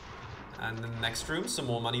 And in the next room, some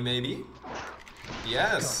more money maybe.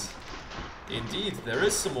 Yes, indeed, there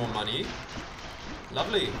is some more money.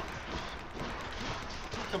 Lovely.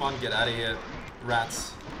 Come on, get out of here,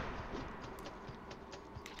 rats.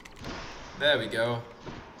 There we go.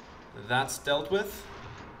 That's dealt with.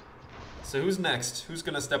 So who's next? Who's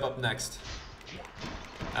gonna step up next?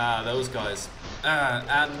 Ah, those guys.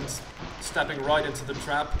 And stepping right into the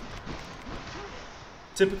trap.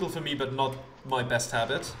 Typical for me, but not my best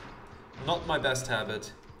habit. Not my best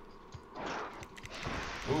habit.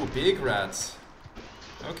 Ooh, big rats.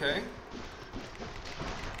 Okay.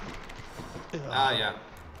 Ah, yeah.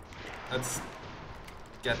 Let's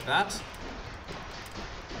get that.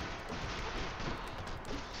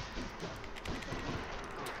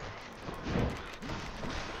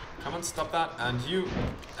 Come on, stop that. And you...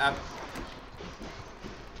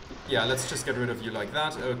 yeah, let's just get rid of you like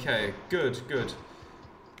that. Okay, good, good.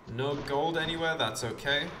 No gold anywhere, that's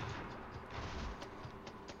okay.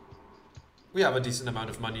 We have a decent amount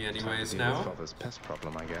of money anyways now. Father's pest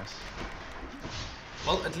problem, I guess.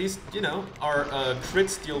 Well, at least, you know, our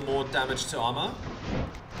crits deal more damage to armor.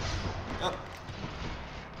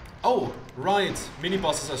 Oh, right.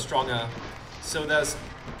 Mini-bosses are stronger. So there's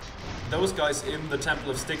those guys in the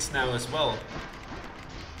Temple of Styx now as well.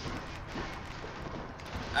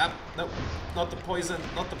 No, not the poison,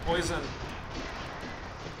 not the poison.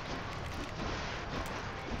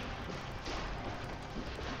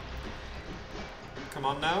 Come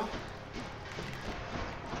on now.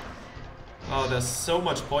 Oh, there's so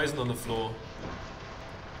much poison on the floor.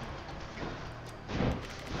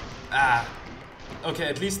 Ah. Okay,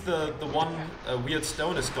 at least the one weird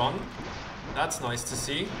stone is gone. That's nice to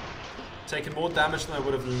see. Taken more damage than I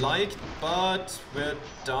would have liked, but we're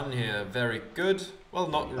done here. Very good. Well,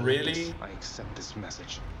 not really. I accept this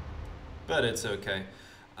message. But it's okay.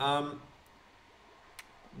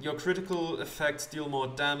 Your critical effects deal more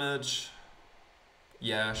damage.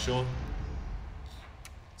 Yeah, sure.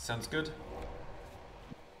 Sounds good.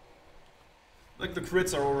 Like, the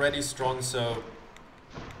crits are already strong, so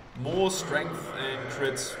more strength and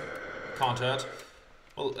crits can't hurt.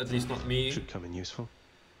 Well, at least not me. Should come in useful.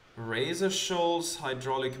 Razor Shoals,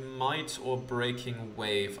 Hydraulic Might, or Breaking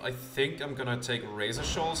Wave. I think I'm gonna take Razor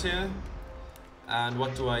Shoals here. And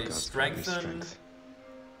what do I strengthen?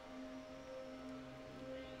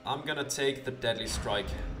 I'm gonna take the Deadly Strike.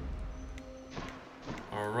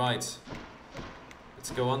 Alright.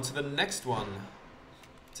 Let's go on to the next one.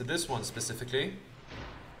 To this one specifically.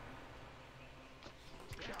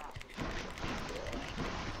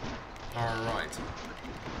 Alright.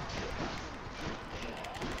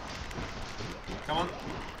 Come on.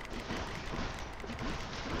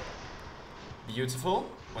 Beautiful.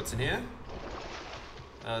 What's in here?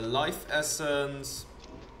 Life Essence.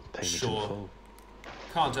 Sure.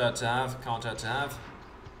 Can't hurt to have, can't hurt to have.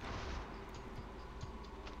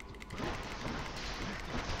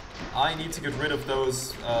 I need to get rid of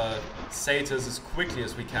those satyrs as quickly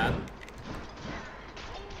as we can.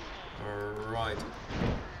 Alright.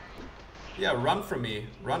 Yeah, run from me.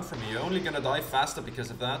 Run from me. You're only gonna die faster because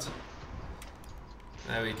of that.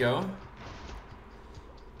 There we go.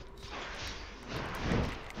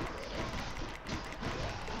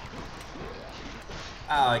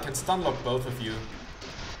 Ah, I can stun lock both of you.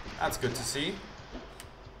 That's good to see.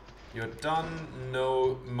 You're done.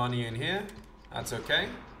 No money in here. That's okay.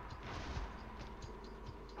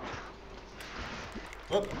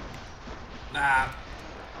 Whoop. Ah.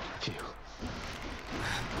 Phew.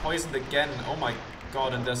 Poisoned again. Oh my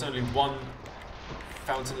god, and there's only one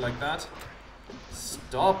fountain like that.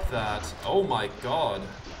 Stop that. Oh my god.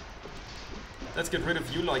 Let's get rid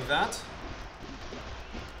of you like that.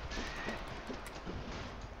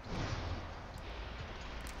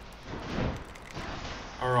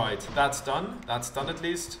 Alright, that's done. That's done at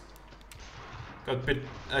least. Got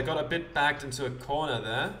a bit backed into a corner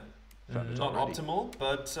there. Not optimal,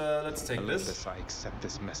 but let's take this. I accept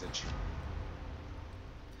this message.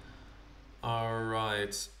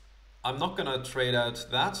 Alright. I'm not gonna trade out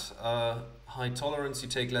that. High tolerance, you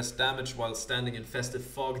take less damage while standing in festive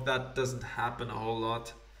fog. That doesn't happen a whole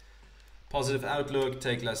lot. Positive outlook,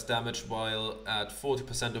 take less damage while at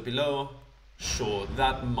 40% or below. Sure,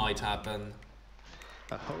 that might happen.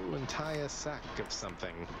 A whole entire sack of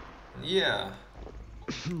something. Yeah.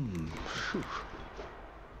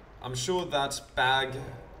 I'm sure that bag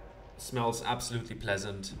smells absolutely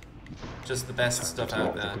pleasant. Just the best stuff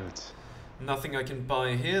out there. Nothing I can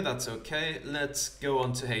buy here, that's okay. Let's go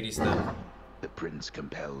on to Hades then. The prince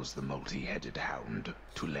compels the multi-headed hound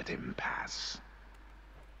to let him pass.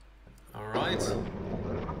 Alright.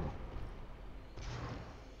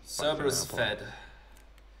 Cerberus fed.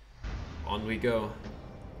 On we go.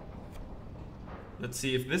 Let's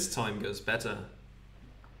see if this time goes better.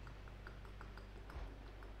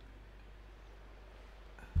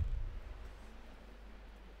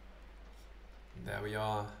 There we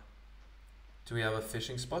are. Do we have a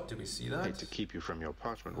fishing spot? Do we see that? I hate to keep you from your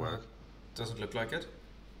parchment work. Doesn't look like it.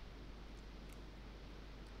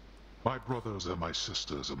 My brothers and my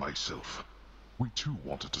sisters and myself, we too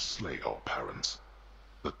wanted to slay our parents,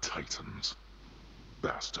 the Titans.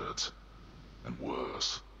 Bastards. And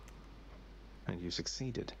worse. And you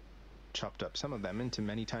succeeded. Chopped up some of them into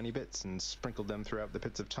many tiny bits and sprinkled them throughout the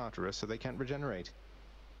pits of Tartarus so they can't regenerate.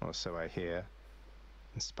 Or so I hear.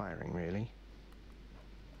 Inspiring, really.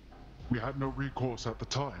 We had no recourse at the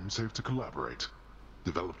time save to collaborate.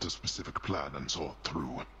 Developed a specific plan and saw it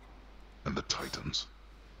through. And the Titans.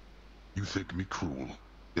 You think me cruel,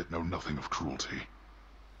 yet know nothing of cruelty.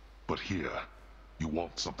 But here, you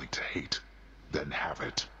want something to hate, then have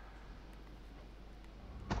it.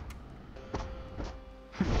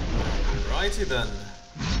 Righty then.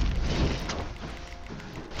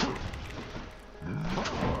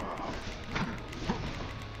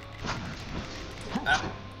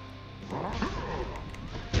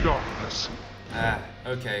 Darkness.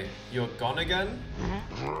 Okay. You're gone again?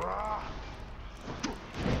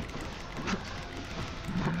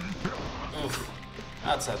 Oof.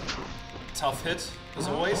 That's a tough hit, as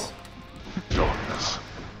always. Darkness.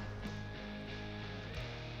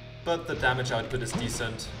 But the damage output is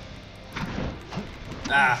decent.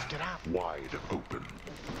 Ah! Get out. Wide open.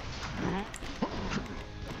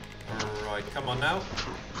 Alright, come on now.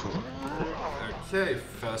 Okay,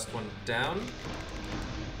 first one down.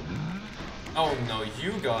 Oh no,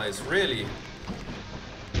 you guys, really?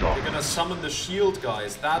 You're gonna summon the shield,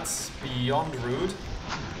 guys. That's beyond rude.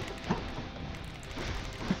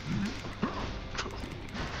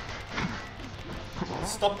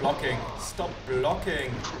 Stop blocking. Stop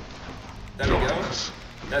blocking. There we go.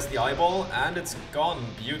 There's the eyeball, and it's gone.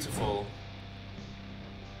 Beautiful.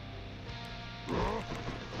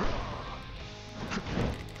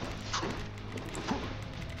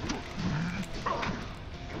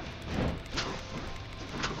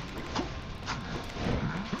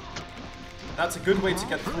 That's a good way to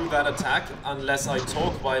get through that attack, unless I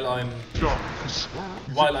talk while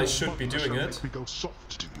I should be doing it. We go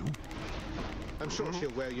soft to you. I'm sure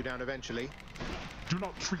she'll wear you down eventually. Do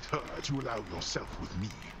not treat her as you allow yourself with me.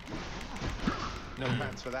 No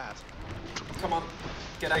plans for that. Come on,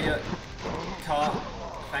 get out of here. Car,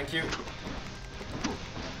 thank you.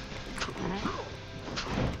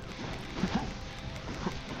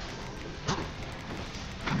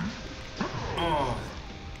 Oh.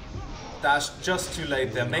 Dash just too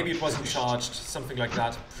late there. Maybe it wasn't charged. Something like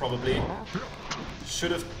that, probably.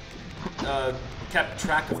 Should have kept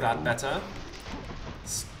track of that better.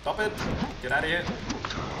 Stop it. Get out of here.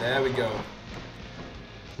 There we go.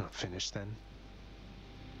 Not finished then.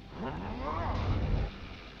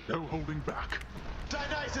 No holding back.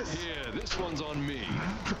 Dionysus! Yeah, this one's on me.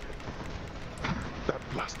 That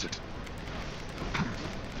blasted.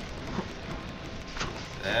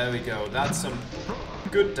 There we go. That's some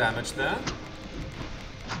good damage there.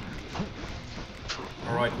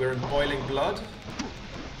 Alright, we're in boiling blood.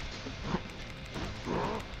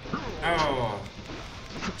 Oh.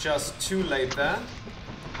 Just too late there.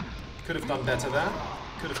 Could have done better there.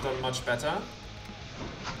 Could have done much better.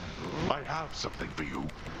 I have something for you.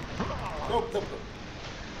 Nope, nope.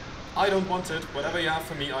 I don't want it. Whatever you have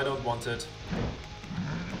for me, I don't want it.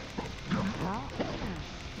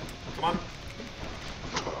 Come on.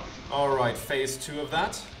 Alright, phase 2 of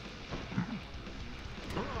that.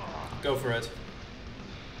 Go for it.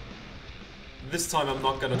 This time I'm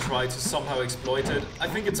not gonna try to somehow exploit it. I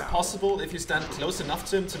think it's possible if you stand close enough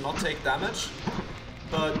to him to not take damage.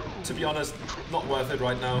 But to be honest, not worth it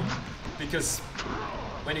right now. Because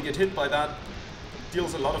when you get hit by that, it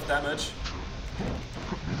deals a lot of damage.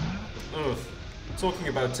 Ugh. Talking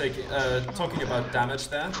about damage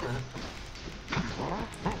there.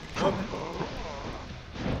 Oh.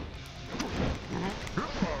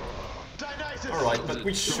 Alright, but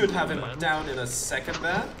we should have him down in a second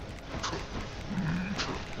there.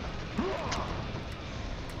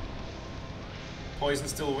 Poison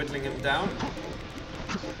still whittling him down.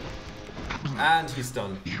 And he's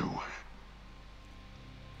done.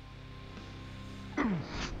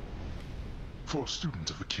 For a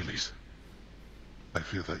student of Achilles, I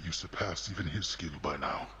fear that you surpassed even his skill by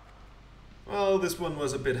now. Well, this one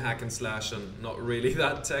was a bit hack and slash and not really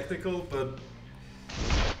that technical, but...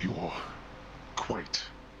 You're quite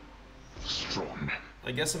strong.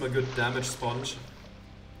 I guess I'm a good damage sponge.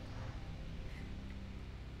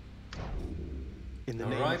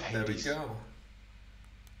 Alright, there we go.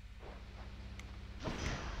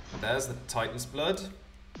 There's the Titan's blood.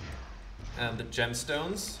 And the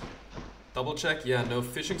gemstones. Double check, yeah, no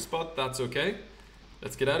fishing spot, that's okay.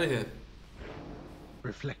 Let's get out of here.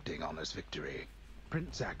 Reflecting on his victory,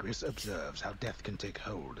 Prince Zagreus observes how death can take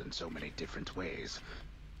hold in so many different ways.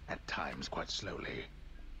 At times quite slowly,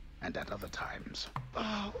 and at other times...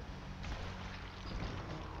 Oh.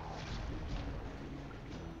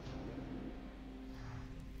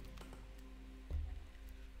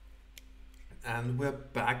 And we're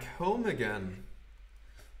back home again.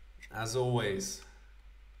 As always.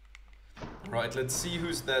 Right, let's see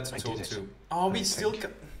who's there to talk to. Oh, we still...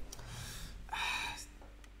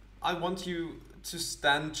 I want you to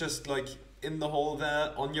stand just like in the hole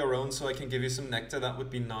there on your own so I can give you some nectar. That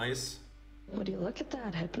would be nice. Would you look at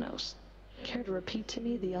that, Hypnos? Care to repeat to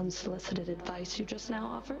me the unsolicited advice you just now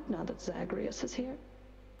offered, now that Zagreus is here?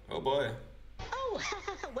 Oh boy. Oh,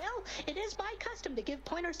 well, it is my custom to give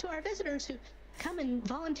pointers to our visitors who come in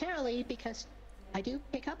voluntarily because I do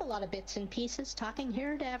pick up a lot of bits and pieces talking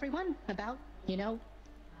here to everyone about, you know,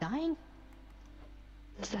 dying.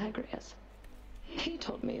 Zagreus. He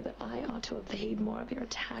told me that I ought to evade more of your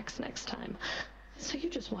attacks next time. So you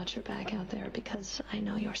just watch your back out there because I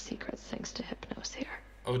know your secrets thanks to Hypnos here.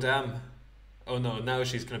 Oh damn. Oh no, now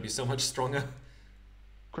she's gonna be so much stronger.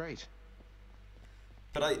 Great.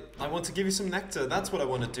 But I want to give you some nectar, that's what I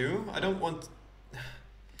want to do. I don't want...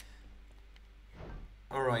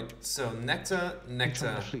 Alright, so nectar. You're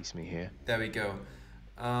trying to fleece me here. There we go.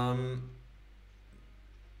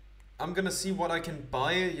 I'm gonna see what I can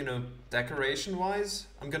buy, you know, decoration-wise.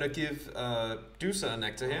 I'm gonna give Dusa a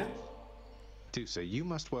nectar here. Dusa, you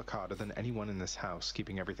must work harder than anyone in this house,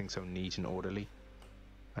 keeping everything so neat and orderly.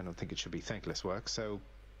 I don't think it should be thankless work, so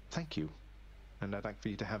thank you. And I'd like for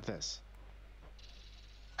you to have this.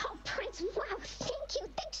 Oh, Prince, wow, thank you.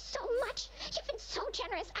 Thanks so much. You've been so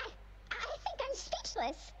generous. I think I'm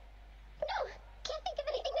speechless. No, can't think of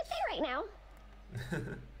anything to say right now.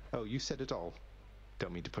 Oh, you said it all.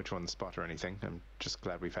 Don't mean to put you on the spot or anything. I'm just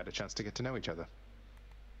glad we've had a chance to get to know each other.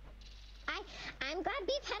 I'm glad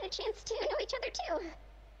we've had a chance to know each other, too.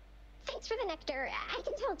 Thanks for the nectar. I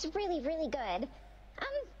can tell it's really, really good.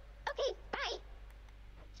 Okay, bye.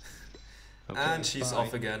 Okay, and she's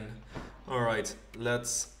off again. Alright,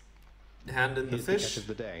 let's hand in the fish. Catch of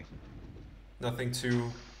the day. Nothing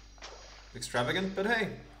too extravagant, but hey,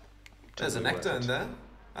 there's a nectar in there.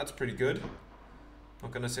 That's pretty good.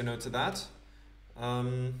 Not gonna say no to that.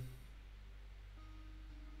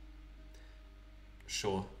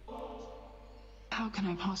 Sure. How can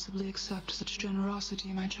I possibly accept such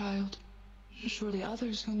generosity, my child? Surely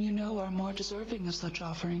others whom you know are more deserving of such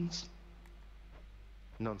offerings.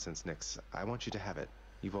 Nonsense, Nyx. I want you to have it.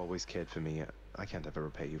 You've always cared for me. I can't ever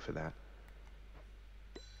repay you for that.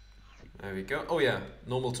 There we go. Oh yeah,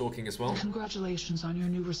 normal talking as well. Congratulations on your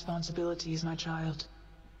new responsibilities, my child.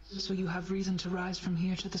 So you have reason to rise from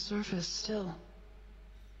here to the surface still.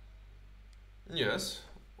 Yes,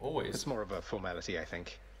 always. It's more of a formality, I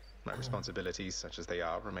think. My responsibilities, such as they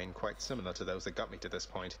are, remain quite similar to those that got me to this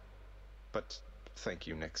point. But thank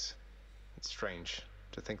you, Nyx. It's strange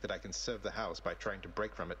to think that I can serve the house by trying to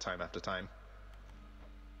break from it time after time.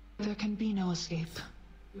 There can be no escape.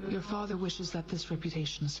 Your father wishes that this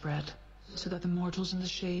reputation spread, so that the mortals in the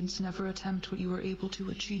Shades never attempt what you were able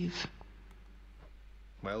to achieve.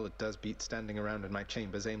 Well, it does beat standing around in my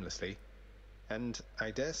chambers aimlessly. And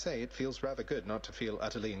I dare say it feels rather good not to feel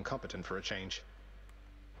utterly incompetent for a change.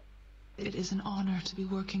 It is an honor to be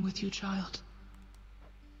working with you, child.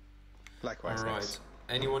 Likewise, Alright.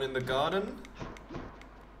 Anyone in the garden?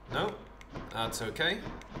 No? That's okay.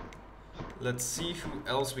 Let's see who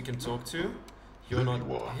else we can talk to. You're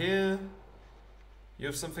not here. You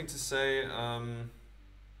have something to say, You know,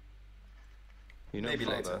 maybe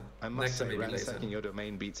Father, later. I must say, Maybe ransacking later. your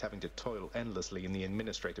domain beats having to toil endlessly in the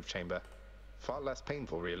administrative chamber. Far less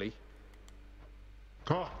painful, really.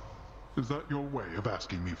 Ah, is that your way of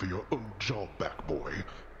asking me for your old job back, boy?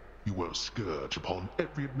 You were a scourge upon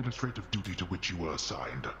every administrative duty to which you were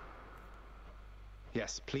assigned.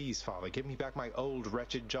 Yes, please, Father, give me back my old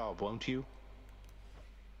wretched job, won't you?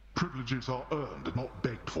 Privileges are earned and not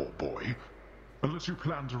begged for, boy. Unless you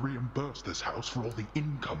plan to reimburse this house for all the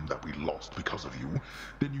income that we lost because of you,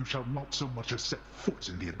 then you shall not so much as set foot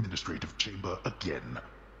in the administrative chamber again.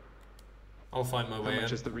 I'll find my way in. How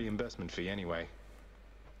much is the reimbursement fee, anyway?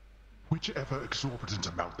 Whichever exorbitant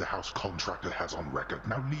amount the house contractor has on record.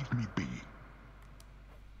 Now leave me be.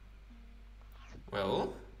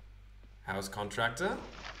 Well, house contractor?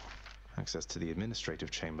 Access to the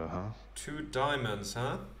administrative chamber, huh? 2 diamonds,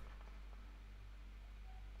 huh?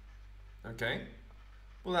 Okay.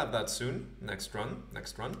 We'll have that soon. Next run.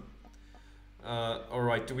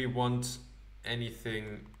 Alright, do we want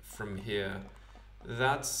anything from here?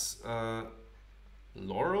 That's,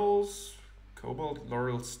 Laurels? Cobalt,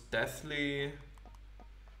 Laurels, Deathly.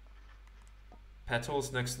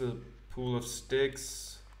 Petals next to the pool of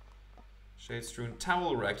sticks. Shade strewn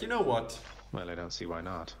towel rack. You know what? Well, I don't see why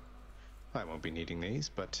not. I won't be needing these,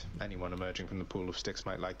 but anyone emerging from the pool of sticks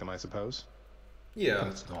might like them, I suppose. Yeah.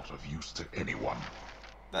 That's not of use to anyone.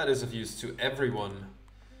 That is of use to everyone.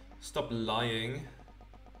 Stop lying.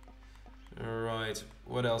 Alright,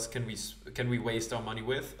 what else can we waste our money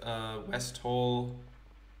with? West Hall.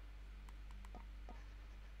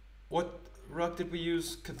 What rug did we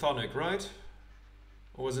use? Chthonic, right?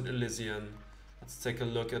 Or was it Elysian? Let's take a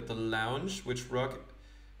look at the lounge. Which rug?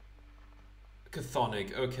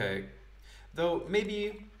 Chthonic, okay. Though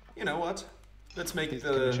maybe, you know what? Let's make the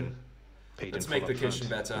kitchen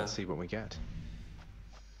better. Let's see what we get.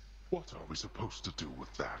 What are we supposed to do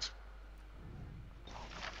with that?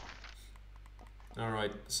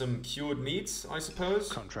 Alright, some cured meats, I suppose?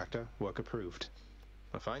 Contractor, work approved.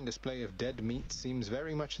 A fine display of dead meat seems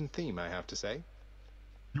very much in theme, I have to say.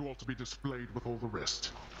 You ought to be displayed with all the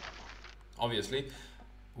rest. Obviously.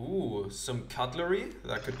 Ooh, some cutlery?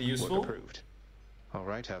 That could be useful. Work approved.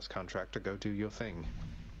 Alright, house contractor, go do your thing.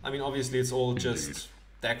 I mean, obviously it's all just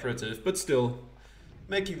decorative, but still.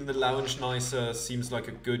 Making the lounge nicer seems like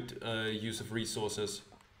a good use of resources.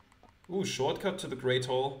 Ooh, shortcut to the Great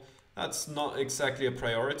Hall. That's not exactly a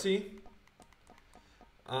priority.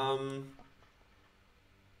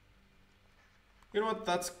 You know what,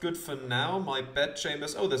 that's good for now. My bed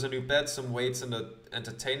chambers... Oh, there's a new bed, some weights and an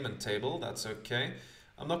entertainment table. That's okay.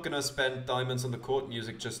 I'm not gonna spend diamonds on the court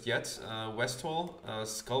music just yet. West Hall,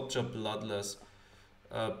 sculpture bloodless.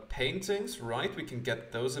 Paintings, right, we can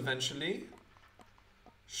get those eventually.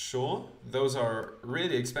 Sure, those are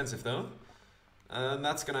really expensive though. And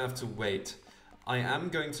that's gonna have to wait. I am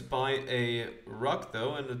going to buy a rug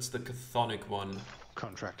though, and it's the chthonic one.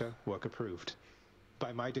 Contractor, work approved.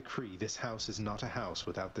 By my decree, this house is not a house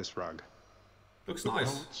without this rug. Looks The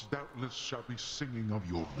nice. poets doubtless shall be singing of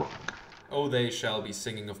your rug. Oh, they shall be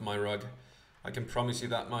singing of my rug. I can promise you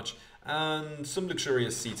that much. And some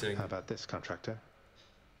luxurious seating. How about this, contractor?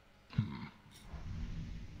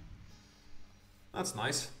 That's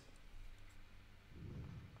nice.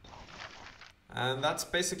 And that's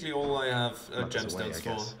basically all I have gemstones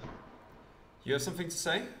for. You have something to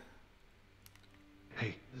say?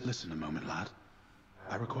 Hey, listen a moment, lad.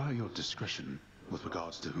 I require your discretion with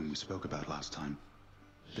regards to whom we spoke about last time.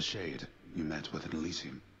 The Shade you met with in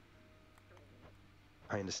Elysium.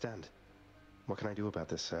 I understand. What can I do about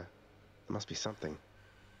this, sir? There must be something.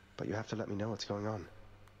 But you have to let me know what's going on.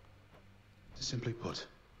 Simply put,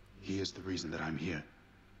 he is the reason that I'm here.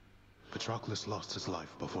 Patroclus lost his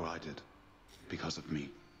life before I did. Because of me.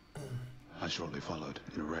 I shortly followed,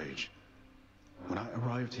 in a rage. When I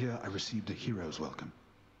arrived here, I received a hero's welcome.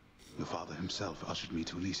 Your father himself ushered me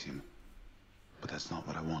to Elysium. But that's not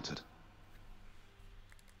what I wanted.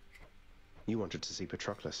 You wanted to see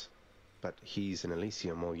Patroclus. But he's in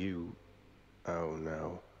Elysium, or you... Oh,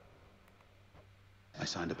 no. I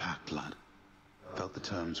signed a pact, lad. Felt the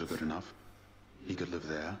terms were good enough. He could live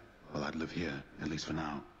there, while I'd live here, at least for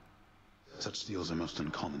now. Such deals are most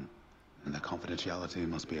uncommon, and their confidentiality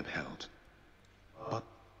must be upheld. But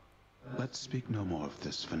let's speak no more of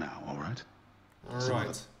this for now, all right? All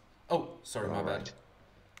right. Oh, sorry, my bad.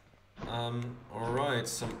 All right,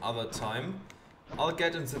 some other time. I'll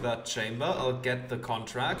get into that chamber. I'll get the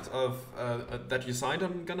contract of that you signed.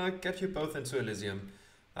 I'm gonna get you both into Elysium.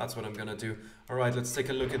 That's what I'm gonna do. All right, let's take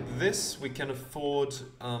a look at this. We can afford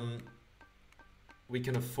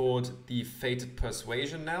the Fated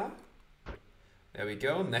Persuasion now. There we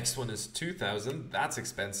go. Next one is 2,000. That's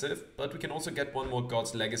expensive, but we can also get one more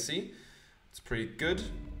God's Legacy. It's pretty good.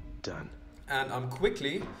 Done. And I'm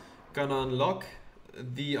quickly gonna unlock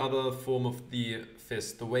the other form of the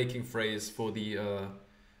fist, the waking phrase for the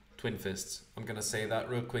twin fists. I'm gonna say that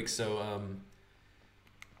real quick, so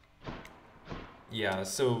yeah,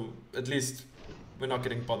 so at least we're not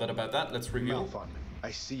getting bothered about that. Let's reveal. Malphon,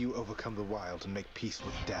 I see you overcome the wild and make peace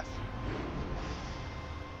with death.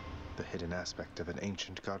 The hidden aspect of an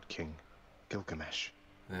ancient god king, Gilgamesh.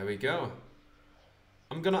 There we go.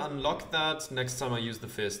 I'm gonna unlock that next time I use the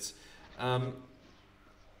fists.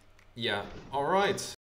 Yeah, alright.